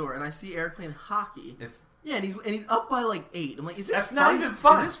sometimes come in the door, and I see Eric playing hockey. It's Yeah, and he's up by like 8. I'm like, is this that's fun? not even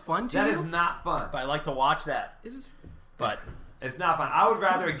fun. Is this fun to That you? is not fun. But I like to watch that. Is this? But It's not fun. I would So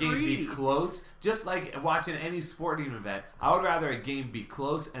rather a game greedy. be close, just like watching any sporting event. I would rather a game be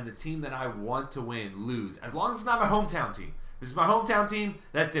close and the team that I want to win lose, as long as it's not my hometown team. If it's my hometown team,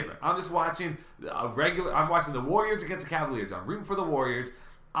 that's different. I'm just watching I'm watching the Warriors against the Cavaliers. I'm rooting for the Warriors.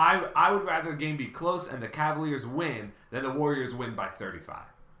 I would rather a game be close and the Cavaliers win than the Warriors win by 35.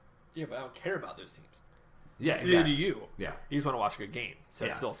 yeah, but I don't care about those teams. Yeah, Neither exactly. do you. Yeah. You just want to watch a good game. So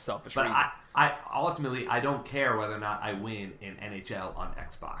it's Yeah. still selfish But reason. I ultimately I don't care whether or not I win in NHL on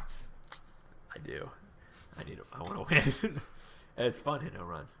Xbox. I do. I want to win. And it's fun hitting home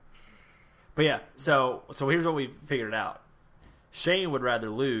runs. But yeah, so here's what we figured out. Shane would rather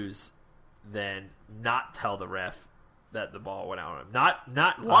lose than not tell the ref that the ball went out on him.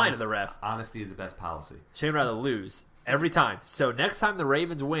 Not lying to the ref. Honesty is the best policy. Shane would rather lose every time. So next time the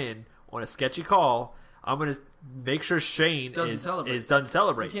Ravens win on a sketchy call, I'm going to make sure Shane Doesn't celebrate. is done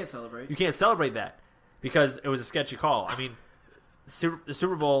celebrating. You can't celebrate. You can't celebrate that because it was a sketchy call. I mean, the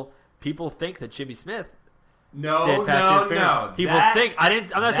Super Bowl, people think that Jimmy Smith No, did pass interference. no. People think I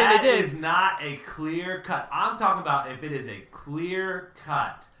didn't. I'm not saying they did. That is not a clear cut. I'm talking about if it is a clear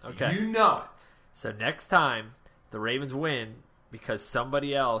cut. Okay. You know it. So next time the Ravens win because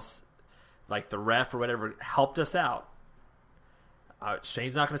somebody else, like the ref or whatever, helped us out,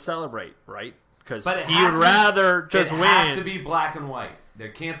 Shane's not going to celebrate, right? Because But it he has would to be- rather just it win. has to be black and white. There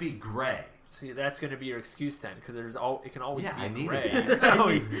can't be gray. See, that's going to be your excuse then, because it can always Yeah, I be needed gray. that. It can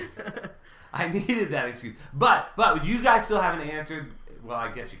always- I needed that excuse. But you guys still haven't answered. Well,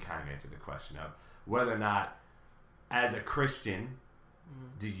 I guess you kind of answered the question of whether or not, as a Christian,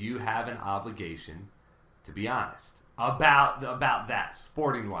 do you have an obligation to be honest about that,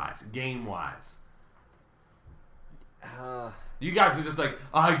 sporting wise, game wise? You guys are just like,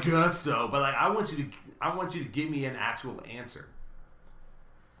 I guess so, but like I want you to give me an actual answer.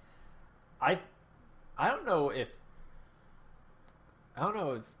 I don't know if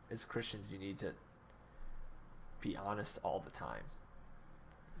as Christians you need to be honest all the time.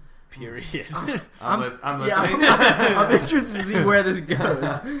 Period. I'm listening. I'm interested to see where this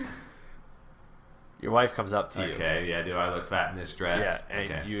goes. Your wife comes up to you. Okay, yeah. Do I look fat in this dress? Yeah,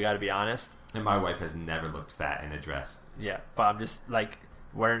 and okay. you got to be honest. And my wife has never looked fat in a dress. Yeah, but I'm just like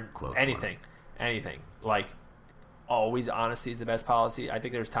wearing Close anything. Like always, honesty is the best policy. I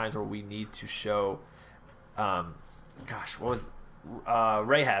think there's times where we need to show gosh, what was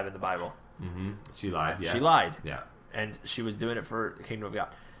Rahab in the Bible? Mm-hmm. She lied. Yeah. She lied. Yeah. And she was doing it for the kingdom of God.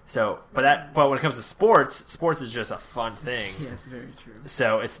 So, but when it comes to sports is just a fun thing. Yeah, it's very true.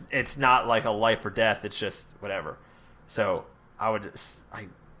 So it's not like a life or death. It's just whatever. So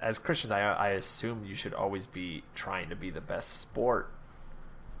as Christians, I assume you should always be trying to be the best sport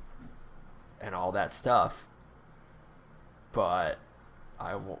and all that stuff. But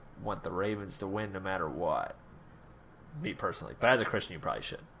I want the Ravens to win no matter what. Me personally. But as a Christian, you probably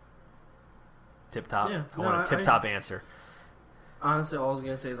should. Tip top. Yeah, I want a tip top answer. Honestly, all I was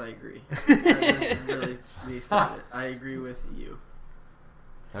going to say is I agree. That's really the extent of it. I agree with you.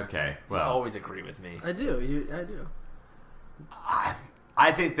 Okay. You Well, always agree with me. I do. I do.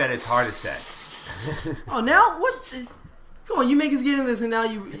 I think that it's hard to say. Oh, now? What? Come on, you make us get in this and now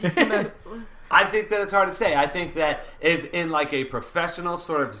you come back. I think that it's hard to say. I think that if in like a professional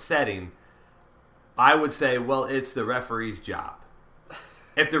sort of setting, I would say, well, it's the referee's job.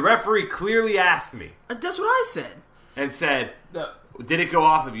 If the referee clearly asked me That's what I said. and said, No. did it go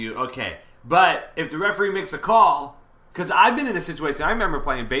off of you? Okay. But if the referee makes a call, because I've been in a situation, I remember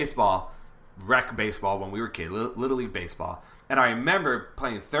playing baseball, rec baseball when we were kids, Little League baseball, and I remember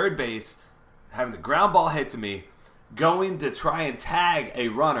playing third base, having the ground ball hit to me, going to try and tag a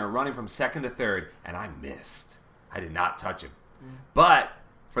runner running from second to third, and I missed. I did not touch him. But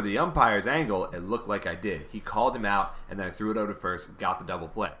for the umpire's angle, it looked like I did. He called him out, and then I threw it over to first, got the double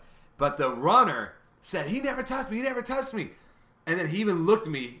play. But the runner said, he never touched me, he never touched me. And then he even looked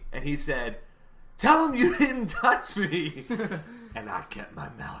at me, and he said, tell him you didn't touch me. And I kept my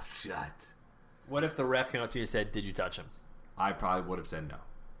mouth shut. What if the ref came up to you and said, did you touch him? I probably would have said no.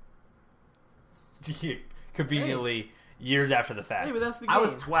 Conveniently, years after the fact. Hey, but that's the game. I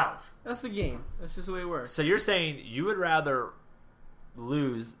was 12. That's the game. That's just the way it works. So you're saying you would rather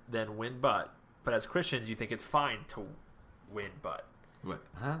lose than win but as Christians you think it's fine to win but. What?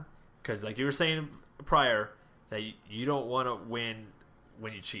 Huh? Because like you were saying prior that you don't want to win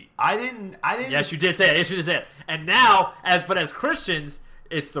when you cheat. I didn't. Yes, you did say it. Yes, you did say it. And now, as Christians,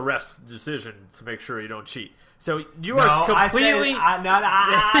 it's the ref's decision to make sure you don't cheat. So you are completely. you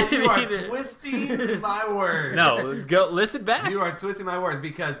are twisting my words. No, go listen back. You are twisting my words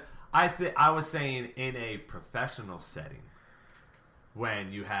because I was saying in a professional setting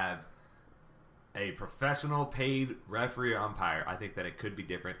when you have a professional paid referee or umpire, I think that it could be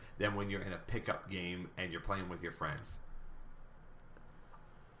different than when you're in a pickup game and you're playing with your friends.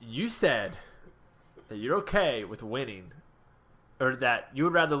 You said that you're okay with winning, or that you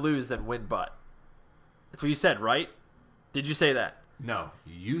would rather lose than win but. That's what you said, right? Did you say that? No,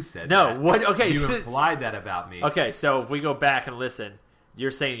 you said No, that. what? Okay, You implied that about me. Okay, so if we go back and listen,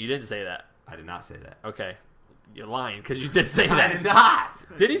 you're saying you didn't say that. I did not say that. Okay, you're lying because you did say I that. did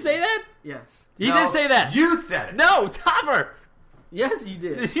not. Did he say that? Yes. He No, did say that. You said it. No, Topper. Yes, you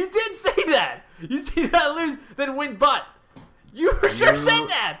did. You did say that. You say you gotta lose, then win but. You for sure said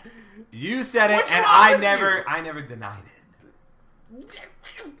that. You said it, What's and wrong I with never denied it.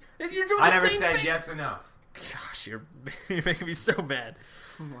 You're doing I the never same said thing. yes or no. Gosh, you're making me so mad.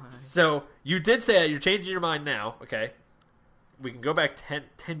 Come on. So you did say that. You're changing your mind now. Okay, we can go back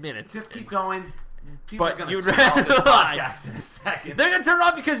 10 minutes. Just keep going. People But are going you'd to turn off rather this lie. podcast in a second. They're gonna turn it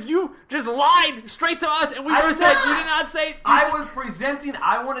off because you just lied straight to us, and we I never did said not. you did not say. I was presenting.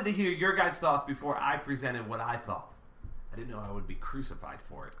 I wanted to hear your guys' thoughts before I presented what I thought. I didn't know I would be crucified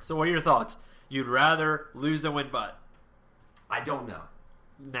for it. So what are your thoughts? You'd rather lose than win, but I don't know.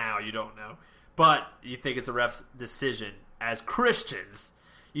 now you don't know. But you think it's a ref's decision. As Christians,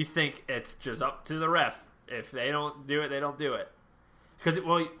 you think it's just up to the ref. If they don't do it, they don't do it. Because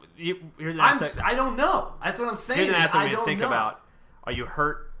here's an aspect. I don't know. That's what I'm saying. Here's an aspect I we don't think know. about. Are you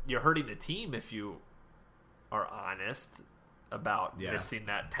hurt? You're hurting the team if you are honest about missing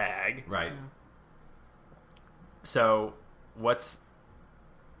that tag. Right. So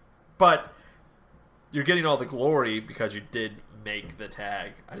but you're getting all the glory because you did make the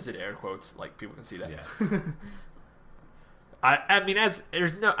tag. I just did air quotes, like people can see that. Yeah. I mean, I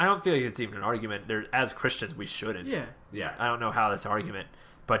don't feel like it's even an argument. As Christians, we shouldn't. Yeah. Yeah. I don't know how that's an argument,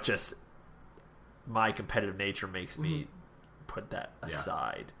 but just my competitive nature makes me put that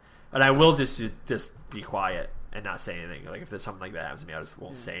aside. And I will just be quiet and not say anything. Like if there's something like that happens to me, I just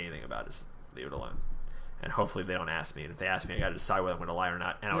won't say anything about it. Just leave it alone. And hopefully they don't ask me. And if they ask me, I got to decide whether I'm going to lie or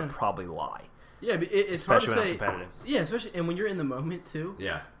not. And I would probably lie. Yeah, but it's hard to Especially when say. I'm competitive. Yeah, especially and when you're in the moment too.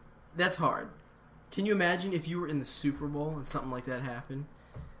 Yeah. That's hard. Can you imagine if you were in the Super Bowl and something like that happened?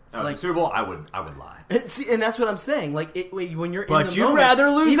 Like Super Bowl, I would lie. See, and that's what I'm saying. Like when you're in But the you moment, rather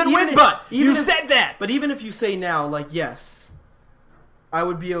lose than win, but you said that. But even if you say now, like, yes, I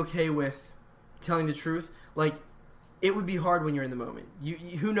would be okay with telling the truth. Like, it would be hard when you're in the moment.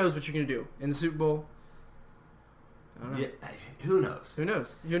 Who knows what you're going to do in the Super Bowl? I don't know. Yeah, who knows? Who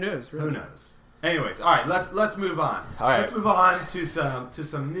knows? Who knows? Really? Who knows? Anyways, all right, let's move on. All right. Let's move on to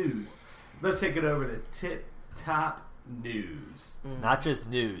some news. Let's take it over to Tip Top News. Not just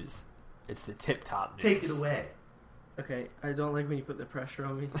news. It's the tip top news. Take it away. Okay, I don't like when you put the pressure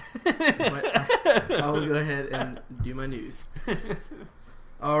on me, but I will go ahead and do my news.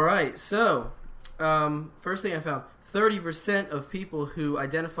 All right, so first thing I found, 30% of people who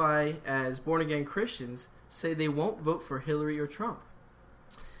identify as born-again Christians say they won't vote for Hillary or Trump.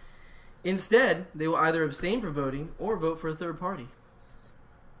 Instead, they will either abstain from voting or vote for a third party.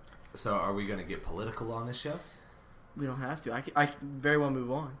 So are we going to get political on this show? We don't have to. I can very well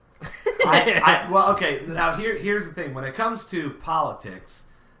move on. Well, okay. Now here's the thing. When it comes to politics,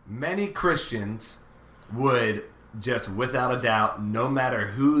 many Christians would just, without a doubt, no matter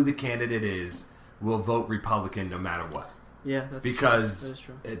who the candidate is, will vote Republican no matter what. Yeah, that's because true. That is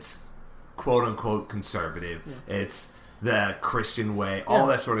true. It's quote unquote conservative. Yeah. It's the Christian way. All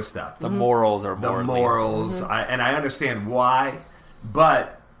that sort of stuff. The morals are more The morals, and I understand why,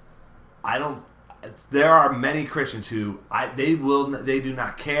 but I don't. There are many Christians who they do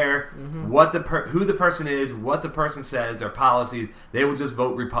not care what who the person is, what the person says, their policies. They will just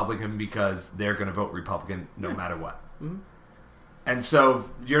vote Republican because they're going to vote Republican no matter what. Mm-hmm. And so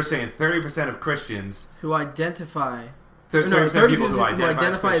you're saying 30% of Christians who identify 30% of people who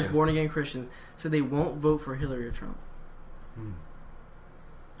identify as born-again Christians said they won't vote for Hillary or Trump.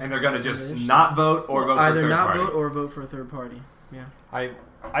 And they're going to just not vote or vote for a either third not party. vote or vote for a third party. Yeah.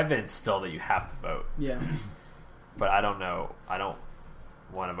 I've been instilled that you have to vote, Yeah. but I don't know. I don't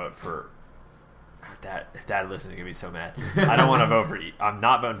want to vote for Dad. If Dad listens, he's gonna be so mad. I don't want to vote for. I'm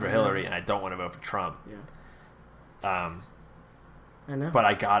not voting for Hillary, and I don't want to vote for Trump. Yeah. I know. But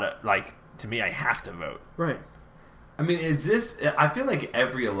I gotta to me, I have to vote. Right. I mean, I feel like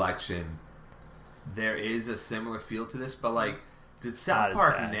every election there is a similar feel to this, but did South Not as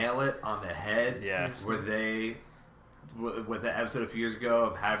Park bad. nail it on the head? Yeah. Where they, with the episode a few years ago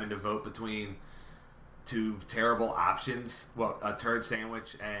of having to vote between two terrible options, a turd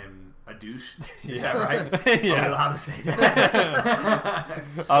sandwich and a douche. Is that right? Yes. Are we allowed to say that?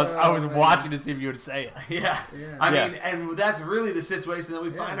 I was watching to see if you would say it. Yeah. Yeah. I Yeah. mean, and that's really the situation that we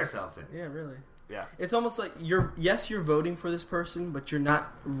find ourselves in. Yeah, really. Yeah. It's almost like you're voting for this person, but you're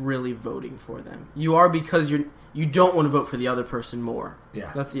not really voting for them. You are because you don't want to vote for the other person more.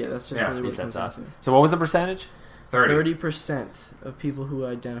 Yeah. That's just Yeah. really what it That's comes down to. awesome. So what was the percentage? 30% of people who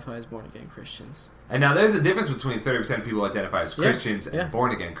identify as born-again Christians. And now there's a difference between 30% of people who identify as Christians Yeah. and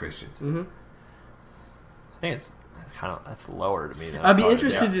born-again Christians. Mm-hmm. I think it's that's lower to me. Than I'd be I thought.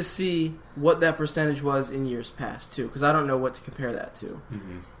 interested yeah. to see what that percentage was in years past, too, because I don't know what to compare that to.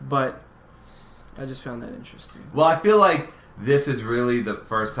 Mm-hmm. But I just found that interesting. Well, I feel like this is really the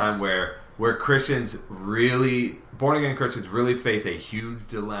first time where Christians really, born-again Christians really face a huge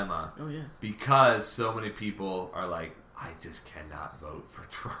dilemma. Oh, yeah. Because so many people are like, I just cannot vote for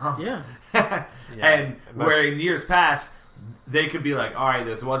Trump. Yeah. And where in years past, they could be like, all right,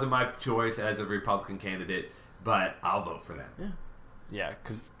 this wasn't my choice as a Republican candidate, but I'll vote for them. Yeah. Yeah,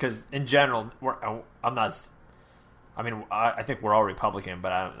 because in general, I'm not. I mean, I think we're all Republican,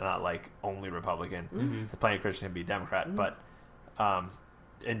 but I'm not only Republican. Mm-hmm. Plenty of Christian can be Democrat, but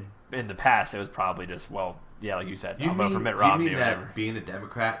in the past, it was probably just like you said, I'll vote for Mitt Romney. You mean or that whatever. being a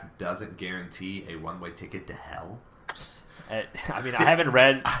Democrat doesn't guarantee a one-way ticket to hell? I mean, I haven't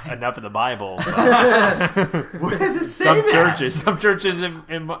read enough of the Bible. Where does it say that? Some churches,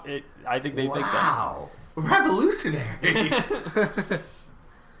 I think they think that. Wow, revolutionary.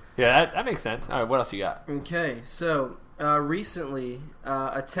 Yeah, that makes sense. All right, what else you got? Okay, so recently,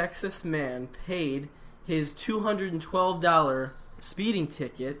 a Texas man paid his $212 speeding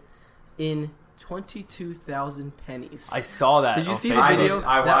ticket in 22,000 pennies. I saw that. Did you on see the Facebook. video?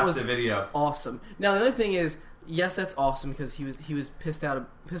 I That watched was the video. Awesome. Now the other thing is, yes, that's awesome because he was pissed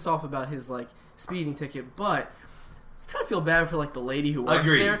off about his speeding ticket, but I kind of feel bad for the lady who works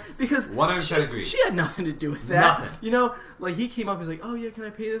Agreed. there because 100% agreed. She had nothing to do with that. Nothing. He came up, he was like, "Oh yeah, can I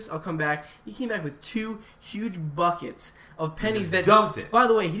pay this? I'll come back." He came back with 2 huge buckets of pennies that dumped it. By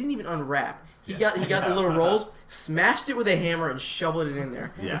the way, he didn't even unwrap. He got the little rolls, smashed it with a hammer, and shoveled it in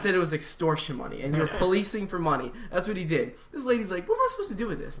there. Yeah. And said it was extortion money, and you're policing for money. That's what he did. This lady's like, "What am I supposed to do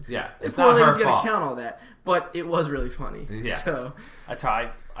with this?" Yeah, This it's poor not her lady's gonna fault. count all that, but it was really funny. Yeah. So That's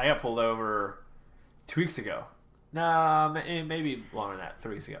how I got pulled over 2 weeks ago. No, maybe longer than that.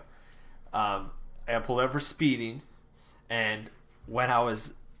 3 weeks ago. I got pulled over for speeding, and when I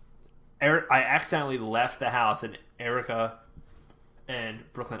accidentally left the house, and Erica and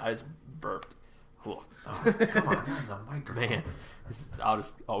Brooklyn, I just burped. Cool. Oh, come on, the microphone. Man, I'll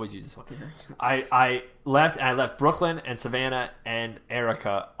just always use this one. I left Brooklyn and Savannah and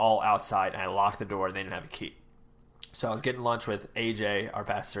Erica all outside, and I locked the door, and they didn't have a key. So I was getting lunch with AJ, our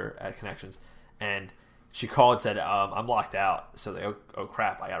pastor at Connections, and she called and said, I'm locked out. So they, oh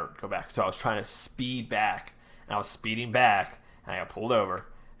crap, I gotta go back. So I was trying to speed back, and I was speeding back, and I got pulled over,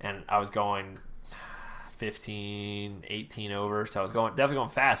 and I was going 15, 18 over. So I was definitely going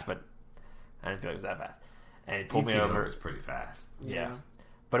fast, but I didn't feel like it was that fast. And he pulled me over. It was pretty fast. Yeah.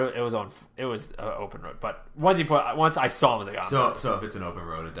 But it was an open road. But once I saw him, I was like, so if it's an open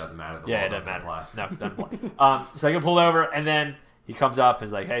road, it doesn't matter. The law doesn't matter. Apply. No, it doesn't apply. So I get pulled over, and then he comes up and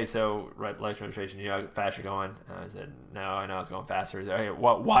is like, hey, so license registration, you know how fast you're going? And I said, no, I know I was going faster. He's like, hey,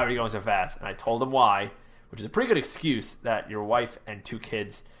 why are you going so fast? And I told him why, which is a pretty good excuse that your wife and 2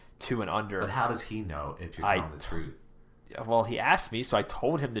 kids, 2 and under. But how does he know if you're telling the truth? Well, he asked me, so I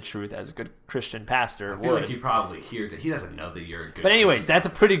told him the truth as a good Christian pastor. I feel like he probably hears it. He doesn't know that you're a good. But anyways, that's a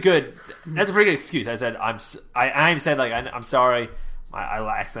pretty good excuse. I said I even said like I'm sorry. I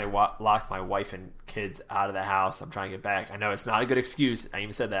accidentally locked my wife and kids out of the house. I'm trying to get back. I know it's not a good excuse. I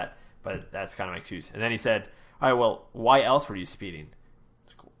even said that, but that's kind of my excuse. And then he said, all right, well, why else were you speeding?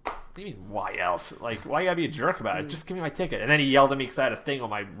 What do you mean, why else? Like, why you gotta be a jerk about it? Just give me my ticket. And then he yelled at me because I had a thing on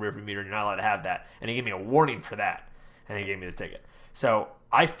my rearview mirror, and you're not allowed to have that. And he gave me a warning for that. And he gave me the ticket. So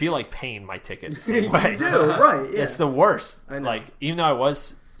I feel like paying my ticket the same way. You do, right? Yeah. It's the worst. I know. Like, even though I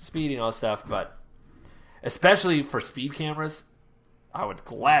was speeding and all that stuff, but especially for speed cameras, I would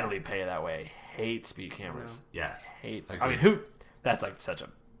gladly pay that way. I hate speed cameras. Yes. I mean, who? That's like such a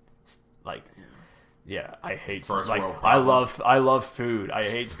yeah. I hate first like world I problem. love food. I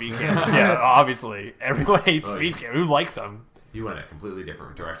hate speed cameras. Yeah, obviously everyone hates speed cameras. Who likes them? You went a completely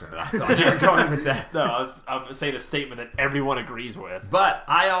different direction than I thought you were going with that. No, I'm saying a statement that everyone agrees with. But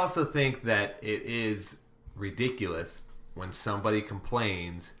I also think that it is ridiculous when somebody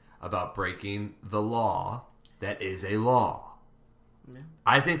complains about breaking the law that is a law. Yeah.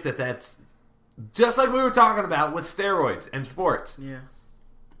 I think that that's just like we were talking about with steroids and sports. Yeah.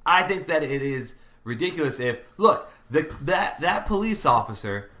 I think that it is ridiculous if, look, that police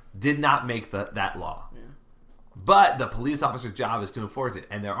officer did not make that law. But the police officer's job is to enforce it.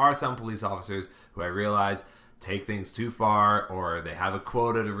 And there are some police officers who I realize take things too far, or they have a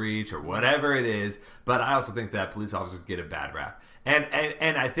quota to reach, or whatever it is. But I also think that police officers get a bad rap. And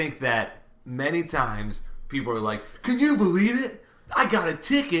I think that many times people are like, can you believe it? I got a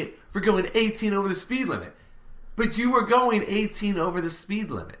ticket for going 18 over the speed limit. But you were going 18 over the speed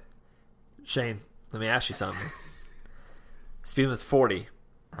limit. Shane, let me ask you something. Speed limit's 40.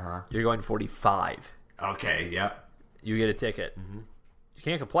 Uh-huh. You're going 45. Okay, yep. You get a ticket. Mm-hmm. You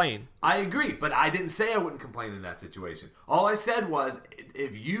can't complain. I agree, but I didn't say I wouldn't complain in that situation. All I said was,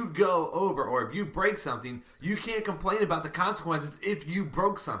 if you go over or if you break something, you can't complain about the consequences if you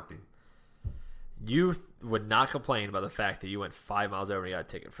broke something. You would not complain about the fact that you went 5 miles over and you got a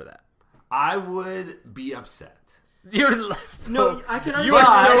ticket for that. I would be upset. You're no, I can. You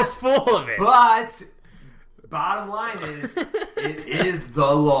are so full of it. But bottom line is, it is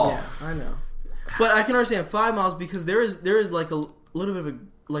the law. Yeah, I know. But I can understand 5 miles because there is like a little bit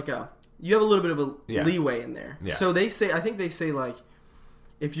of you have a little bit of a leeway in there. Yeah. So I think they say like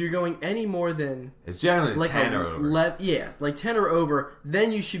if you're going any more than it's generally like 10 or over. Like 10 or over,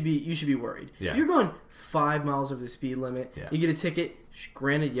 then you should be worried. Yeah. If you're going 5 miles over the speed limit, you get a ticket.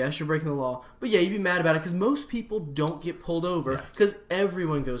 Granted, yes, you're breaking the law, but yeah, you'd be mad about it because most people don't get pulled over because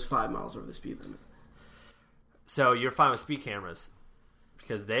everyone goes 5 miles over the speed limit. So you're fine with speed cameras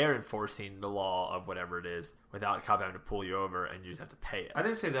because they're enforcing the law of whatever it is without a cop having to pull you over and you just have to pay it. I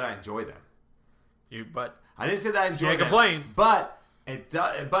didn't say that I enjoy them. I didn't say that I enjoy them. You can't complain. But it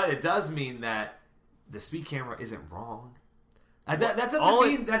does mean that the speed camera isn't wrong. That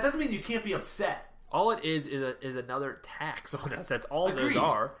doesn't mean you can't be upset. All it is another tax on us. That's all those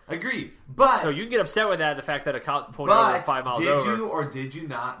are. Agreed. But so you can get upset with that, the fact that a cop's pulling you over 5 miles over. Did you or did you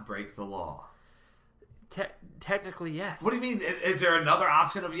not break the law? Technically, yes. What do you mean? Is there another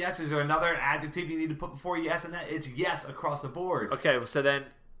option of yes? Is there another adjective you need to put before yes and that? It's yes across the board. Okay, so then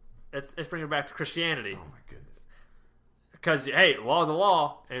let's bring it back to Christianity. Oh my goodness. Because, hey, law is a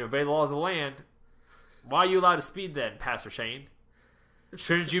law, and obey the laws of the land. Why are you allowed to speed then, Pastor Shane?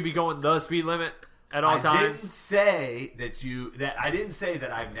 Shouldn't you be going the speed limit at all times? I didn't say I didn't say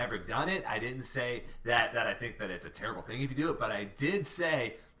that I've never done it. I didn't say that I think that it's a terrible thing if you do it. But I did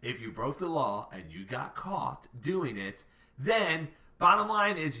say if you broke the law and you got caught doing it, then bottom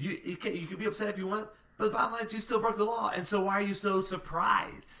line is you could be upset if you want, but the bottom line is you still broke the law. And so why are you so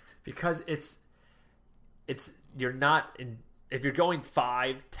surprised? Because you're not in. If you're going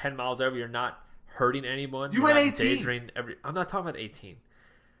 5-10 miles over, you're not hurting anyone. You you're went not 18. endangering I'm not talking about 18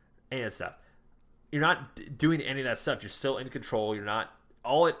 and stuff. You're not doing any of that stuff. You're still in control. You're not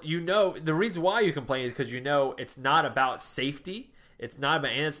the reason why you complain is because it's not about safety. It's not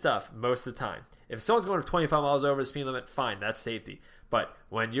about any of that stuff most of the time. If someone's going 25 miles over the speed limit, fine, that's safety. But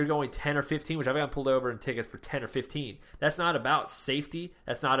when you're going 10 or 15, which I've gotten pulled over in tickets for 10 or 15, that's not about safety.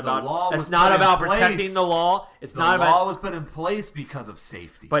 That's not about protecting the law. It's not about. The law was put in place because of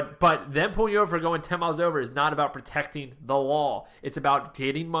safety. But them pulling you over for going 10 miles over is not about protecting the law. It's about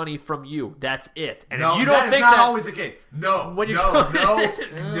getting money from you. That's it. And if you don't think not always the case. No, when you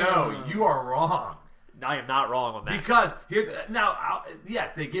no, you are wrong. I am not wrong on that. Because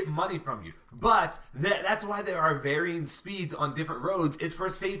they get money from you, but that's why there are varying speeds on different roads. It's for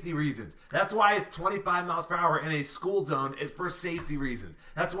safety reasons. That's why it's 25 miles per hour in a school zone. It's for safety reasons.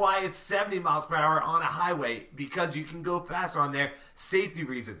 That's why it's 70 miles per hour on a highway, because you can go faster on there. Safety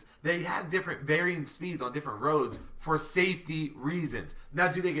reasons. They have different varying speeds on different roads for safety reasons. Now,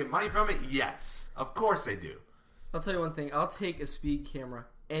 do they get money from it? Yes, of course they do. I'll tell you one thing. I'll take a speed camera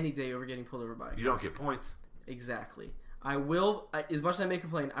any day over getting pulled over by a car. You don't get points. Exactly. I will, as much as I may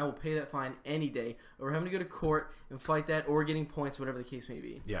complain, I will pay that fine any day over having to go to court and fight that or getting points, whatever the case may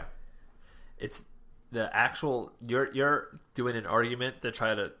be. Yeah. It's the actual, you're doing an argument to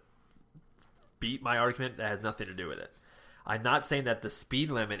try to beat my argument that has nothing to do with it. I'm not saying that the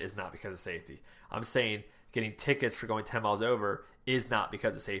speed limit is not because of safety. I'm saying getting tickets for going 10 miles over is not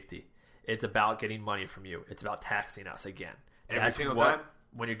because of safety. It's about getting money from you. It's about taxing us again. Every single time?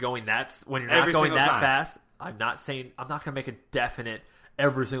 When you're going when you're not going that fast, I'm not going to make a definite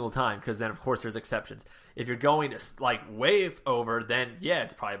every single time, because then of course there's exceptions. If you're going like way over, then yeah,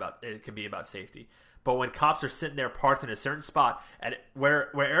 it can be about safety. But when cops are sitting there parked in a certain spot at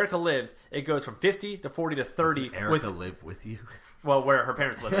where Erica lives, it goes from 50 to 40 to 30. Does Erica live with you? Well, where her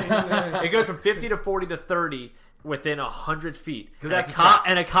parents live. It goes from 50 to 40 to 30 within 100 feet. And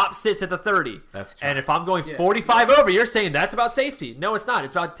a cop sits at the 30. That's true. And if I'm going 45 over, you're saying that's about safety. No, it's not.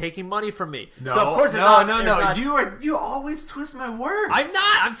 It's about taking money from me. No, so of course no. You always twist my words. I'm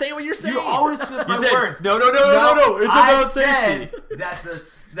not. I'm saying what you're saying. You always twist my words. No. It's about safety.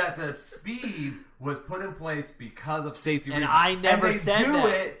 That the speed was put in place because of safety reasons. And I never said that.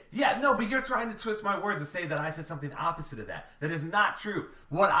 It. Yeah, no, but you're trying to twist my words and say that I said something opposite of that. That is not true.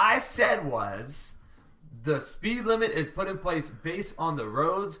 What I said was, the speed limit is put in place based on the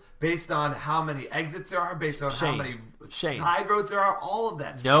roads, based on how many exits there are, based on how many side roads there are, all of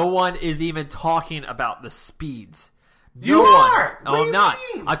that stuff. No one is even talking about the speeds. You are! No, I'm not.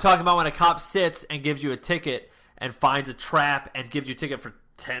 I'm talking about when a cop sits and gives you a ticket and finds a trap and gives you a ticket for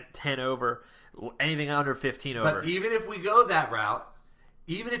 10 over, anything under 15 over. But even if we go that route,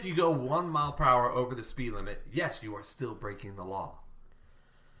 even if you go 1 mile per hour over the speed limit, yes, you are still breaking the law.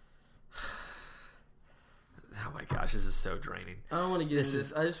 Oh my gosh, this is so draining. I don't want to get into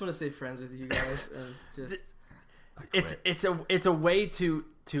this. I just want to stay friends with you guys and just. It's a way to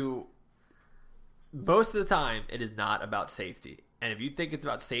most of the time it is not about safety. And if you think it's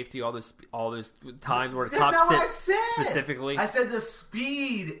about safety, all those times where the cops sit specifically, I said the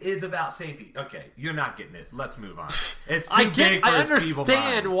speed is about safety. Okay, you're not getting it. Let's move on. It's too big for its feeble mind.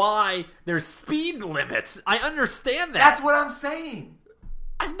 I understand why there's speed limits. I understand that. That's what I'm saying.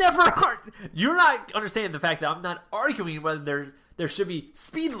 You're not understanding the fact that I'm not arguing whether there should be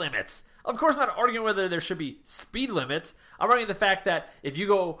speed limits. Of course, I'm not arguing whether there should be speed limits. I'm arguing the fact that if you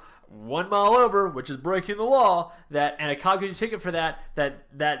go 1 mile over, which is breaking the law, and a cop gives you a ticket for that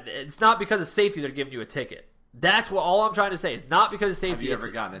it's not because of safety they're giving you a ticket. That's what all I'm trying to say. It's not because of safety. Have you ever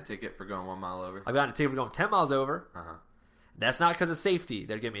gotten a ticket for going 1 mile over? I've gotten a ticket for going 10 miles over. Uh-huh. That's not because of safety.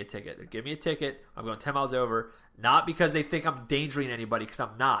 They're giving me a ticket. They're giving me a ticket. I'm going 10 miles over. Not because they think I'm endangering anybody, because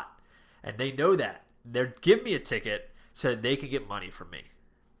I'm not. And they know that. They're giving me a ticket so that they can get money from me.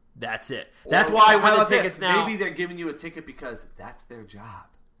 That's it. That's why I win the tickets now. Maybe they're giving you a ticket because that's their job.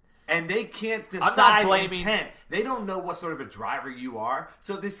 And they can't decide intent. They don't know what sort of a driver you are.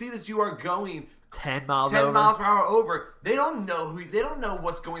 So if they see that you are going 10 miles per hour over, they don't know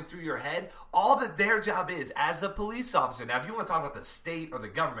what's going through your head. All that their job is as a police officer. Now, if you want to talk about the state or the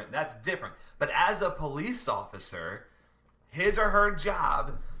government, that's different. But as a police officer, his or her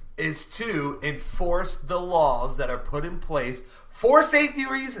job is to enforce the laws that are put in place for safety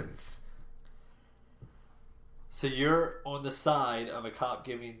reasons. So you're on the side of a cop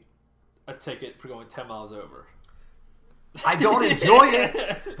giving a ticket for going 10 miles over. I don't enjoy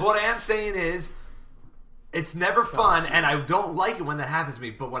it, but what I am saying is it's never fun, and I don't like it when that happens to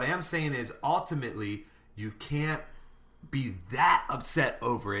me. But what I am saying is ultimately you can't be that upset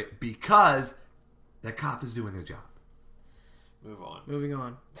over it because the cop is doing their job. Move on. Moving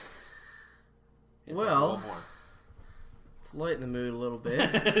on. Well, One more. let's lighten the mood a little bit.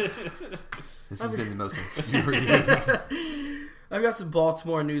 This has been the most infuriating. I've got some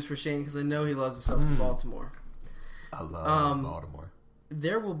Baltimore news for Shane because I know he loves himself some Baltimore. I love Baltimore.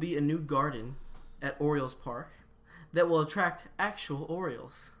 There will be a new garden at Orioles Park that will attract actual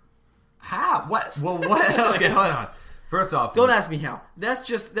Orioles. How? What? Well, what? Okay, hold on. First off, Don't ask me how. That's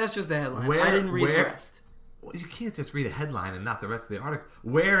just the headline. I didn't read the rest. Well, you can't just read a headline and not the rest of the article.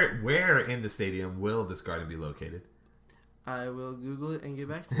 Where in the stadium will this garden be located? I will Google it and get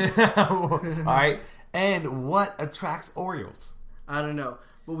back to you. All right. And what attracts Orioles? I don't know.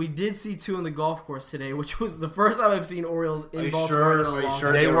 But we did see two on the golf course today, which was the first time I've seen Orioles in you Baltimore sure? in a Are you long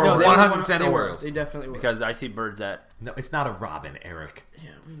sure time. They were No, 100% were. Orioles. They definitely were. Because I see birds at. No, it's not a robin, Eric.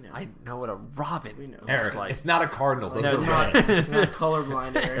 Yeah, we know. I know what a robin We know. Eric, looks like. it's not a cardinal. Those Like, are No, not, birds. not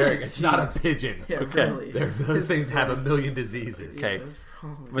colorblind, Eric. Eric, it's not a Jeez. pigeon. Yeah, Okay. really. Those things have a million diseases. Okay. Yeah, that's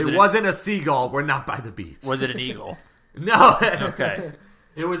wrong. Was it it- wasn't a seagull. We're not by the beach. Was it an eagle? No. Okay.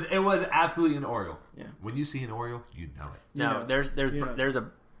 It was absolutely an Oriole. Yeah. When you see an Oriole, you know it. You No, know. there's You know.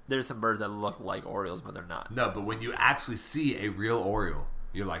 there's some birds that look like Orioles, but they're not. No, but when you actually see a real Oriole,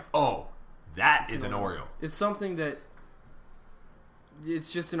 you're like, oh, that is an Oriole. It's something that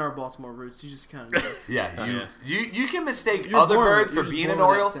it's just in our Baltimore roots. You just kind of know. Yeah, Oh, you, yeah. you can mistake You're other born with- birds you're for just being born an with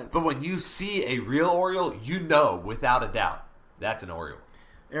that Oriole, sense. but when you see a real Oriole, you know without a doubt that's an Oriole.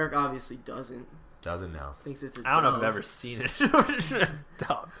 Eric obviously doesn't. Doesn't know. Thinks it's a I don't know if dove. I've ever seen it. Dumb.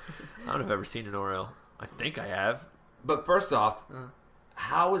 I don't know if I've ever seen an Oriole. I think I have. But first off,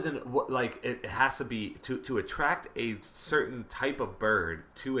 how is it like it has to be to attract a certain type of bird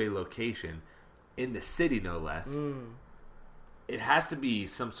to a location in the city, no less. It has to be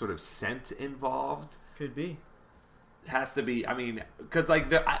some sort of scent involved. Could be. It has to be. I mean, because like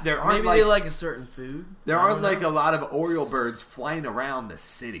there aren't Maybe like, they like a certain food. there I aren't don't like know. a lot of Oriole birds flying around the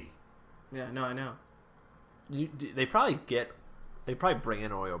city. Yeah, no, I know. They probably bring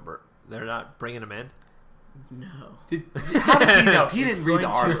in Oriole bird. They're not bringing them in. No. How did he know? He It's didn't read the going to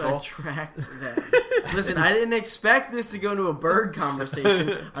article. attract that. Listen, I didn't expect this to go into a bird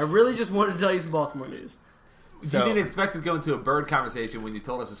conversation. I really just wanted to tell you some Baltimore news. So- You didn't expect to go into a bird conversation when you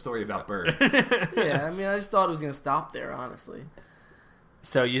told us a story about birds. Yeah, I mean, I just thought it was going to stop there, honestly.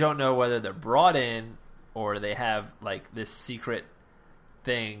 So you don't know whether they're brought in or they have like this secret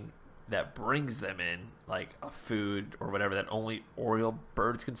thing that brings them in, like a food or whatever that only Oriole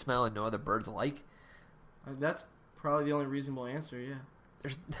birds can smell and no other birds like. That's probably the only reasonable answer, yeah.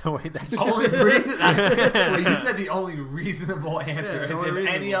 There's no way that's only reason well, you said the only reasonable answer Yeah, is only if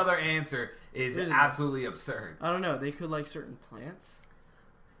any reasonable. other answer is Reasonable. absolutely absurd. I don't know. They could like certain plants.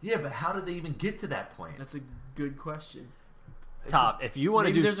 Yeah, but how did they even get to that point? That's a good question. top. If you want to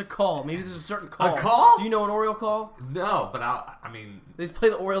Maybe do, there's a call. Maybe there's a certain call. call? Do you know an Oriole call? No, but I mean, They just play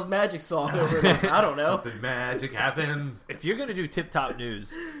the Orioles magic song over and over. I don't know. something magic happens. if you're gonna do tip top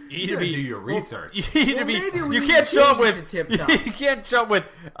news, you need You to be do your research. You need Well, to be. maybe we You need can't to show up change it with. to Tip Top. You can't show up with.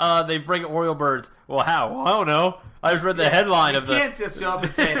 They bring Oriole birds. Well, how? Well, I don't know. I just read the headline You of the. can't just show up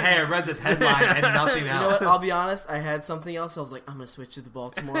and say, "Hey, I read this headline and nothing You know else." what? I'll be honest. I had something else. I was like, I'm going to switch to the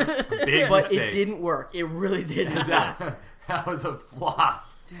Baltimore. Big But mistake. it didn't work. It really didn't work. that was a flop.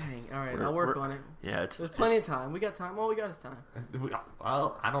 Dang. All right. We're- I'll work we're- on it. Yeah, it's There's plenty of time. We got time. All we got is time.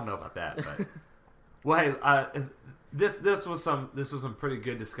 Well, I don't know about that, but well, hey, this was some pretty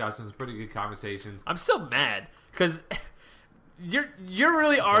good discussions, pretty good conversations. I'm still mad because you're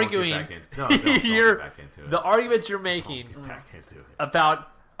really Don't arguing. get back in- no, don't get you're back into it. the arguments you're making Get back into it. about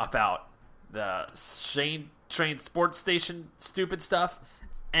the Shane Train Sports Station stupid stuff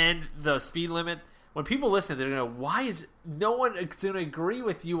and the speed limit. When people listen, they're gonna. Why is no one gonna agree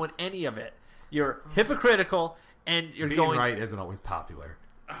with you on any of it? You're hypocritical and you're Being going. right isn't always popular.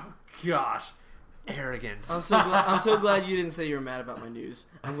 Oh gosh, arrogance. I'm so glad you didn't say you were mad about my news.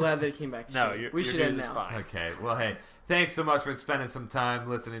 I'm glad that it came back to No, Shane. your We should news end is now. fine. Okay, well, hey, thanks so much for spending some time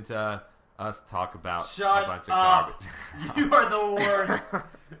listening to us talk about Shut a bunch of up. garbage. You are the worst.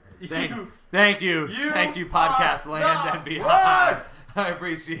 Thank you, podcast are land the and beyond. worst. I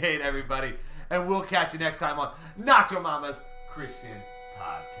appreciate everybody, and we'll catch you next time on Not Your Mama's Christian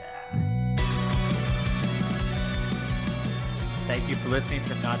Podcast. Thank you for listening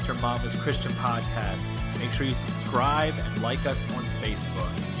to Not Your Mama's Christian Podcast. Make sure you subscribe and like us on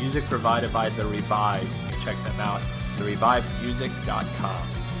Facebook. Music provided by The Revive. You can check them out, therevivemusic.com.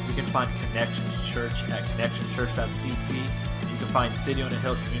 You can find Connections Church at connectionchurch.cc. You can find City on a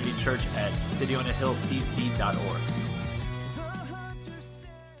Hill Community Church at cityonahillcc.org.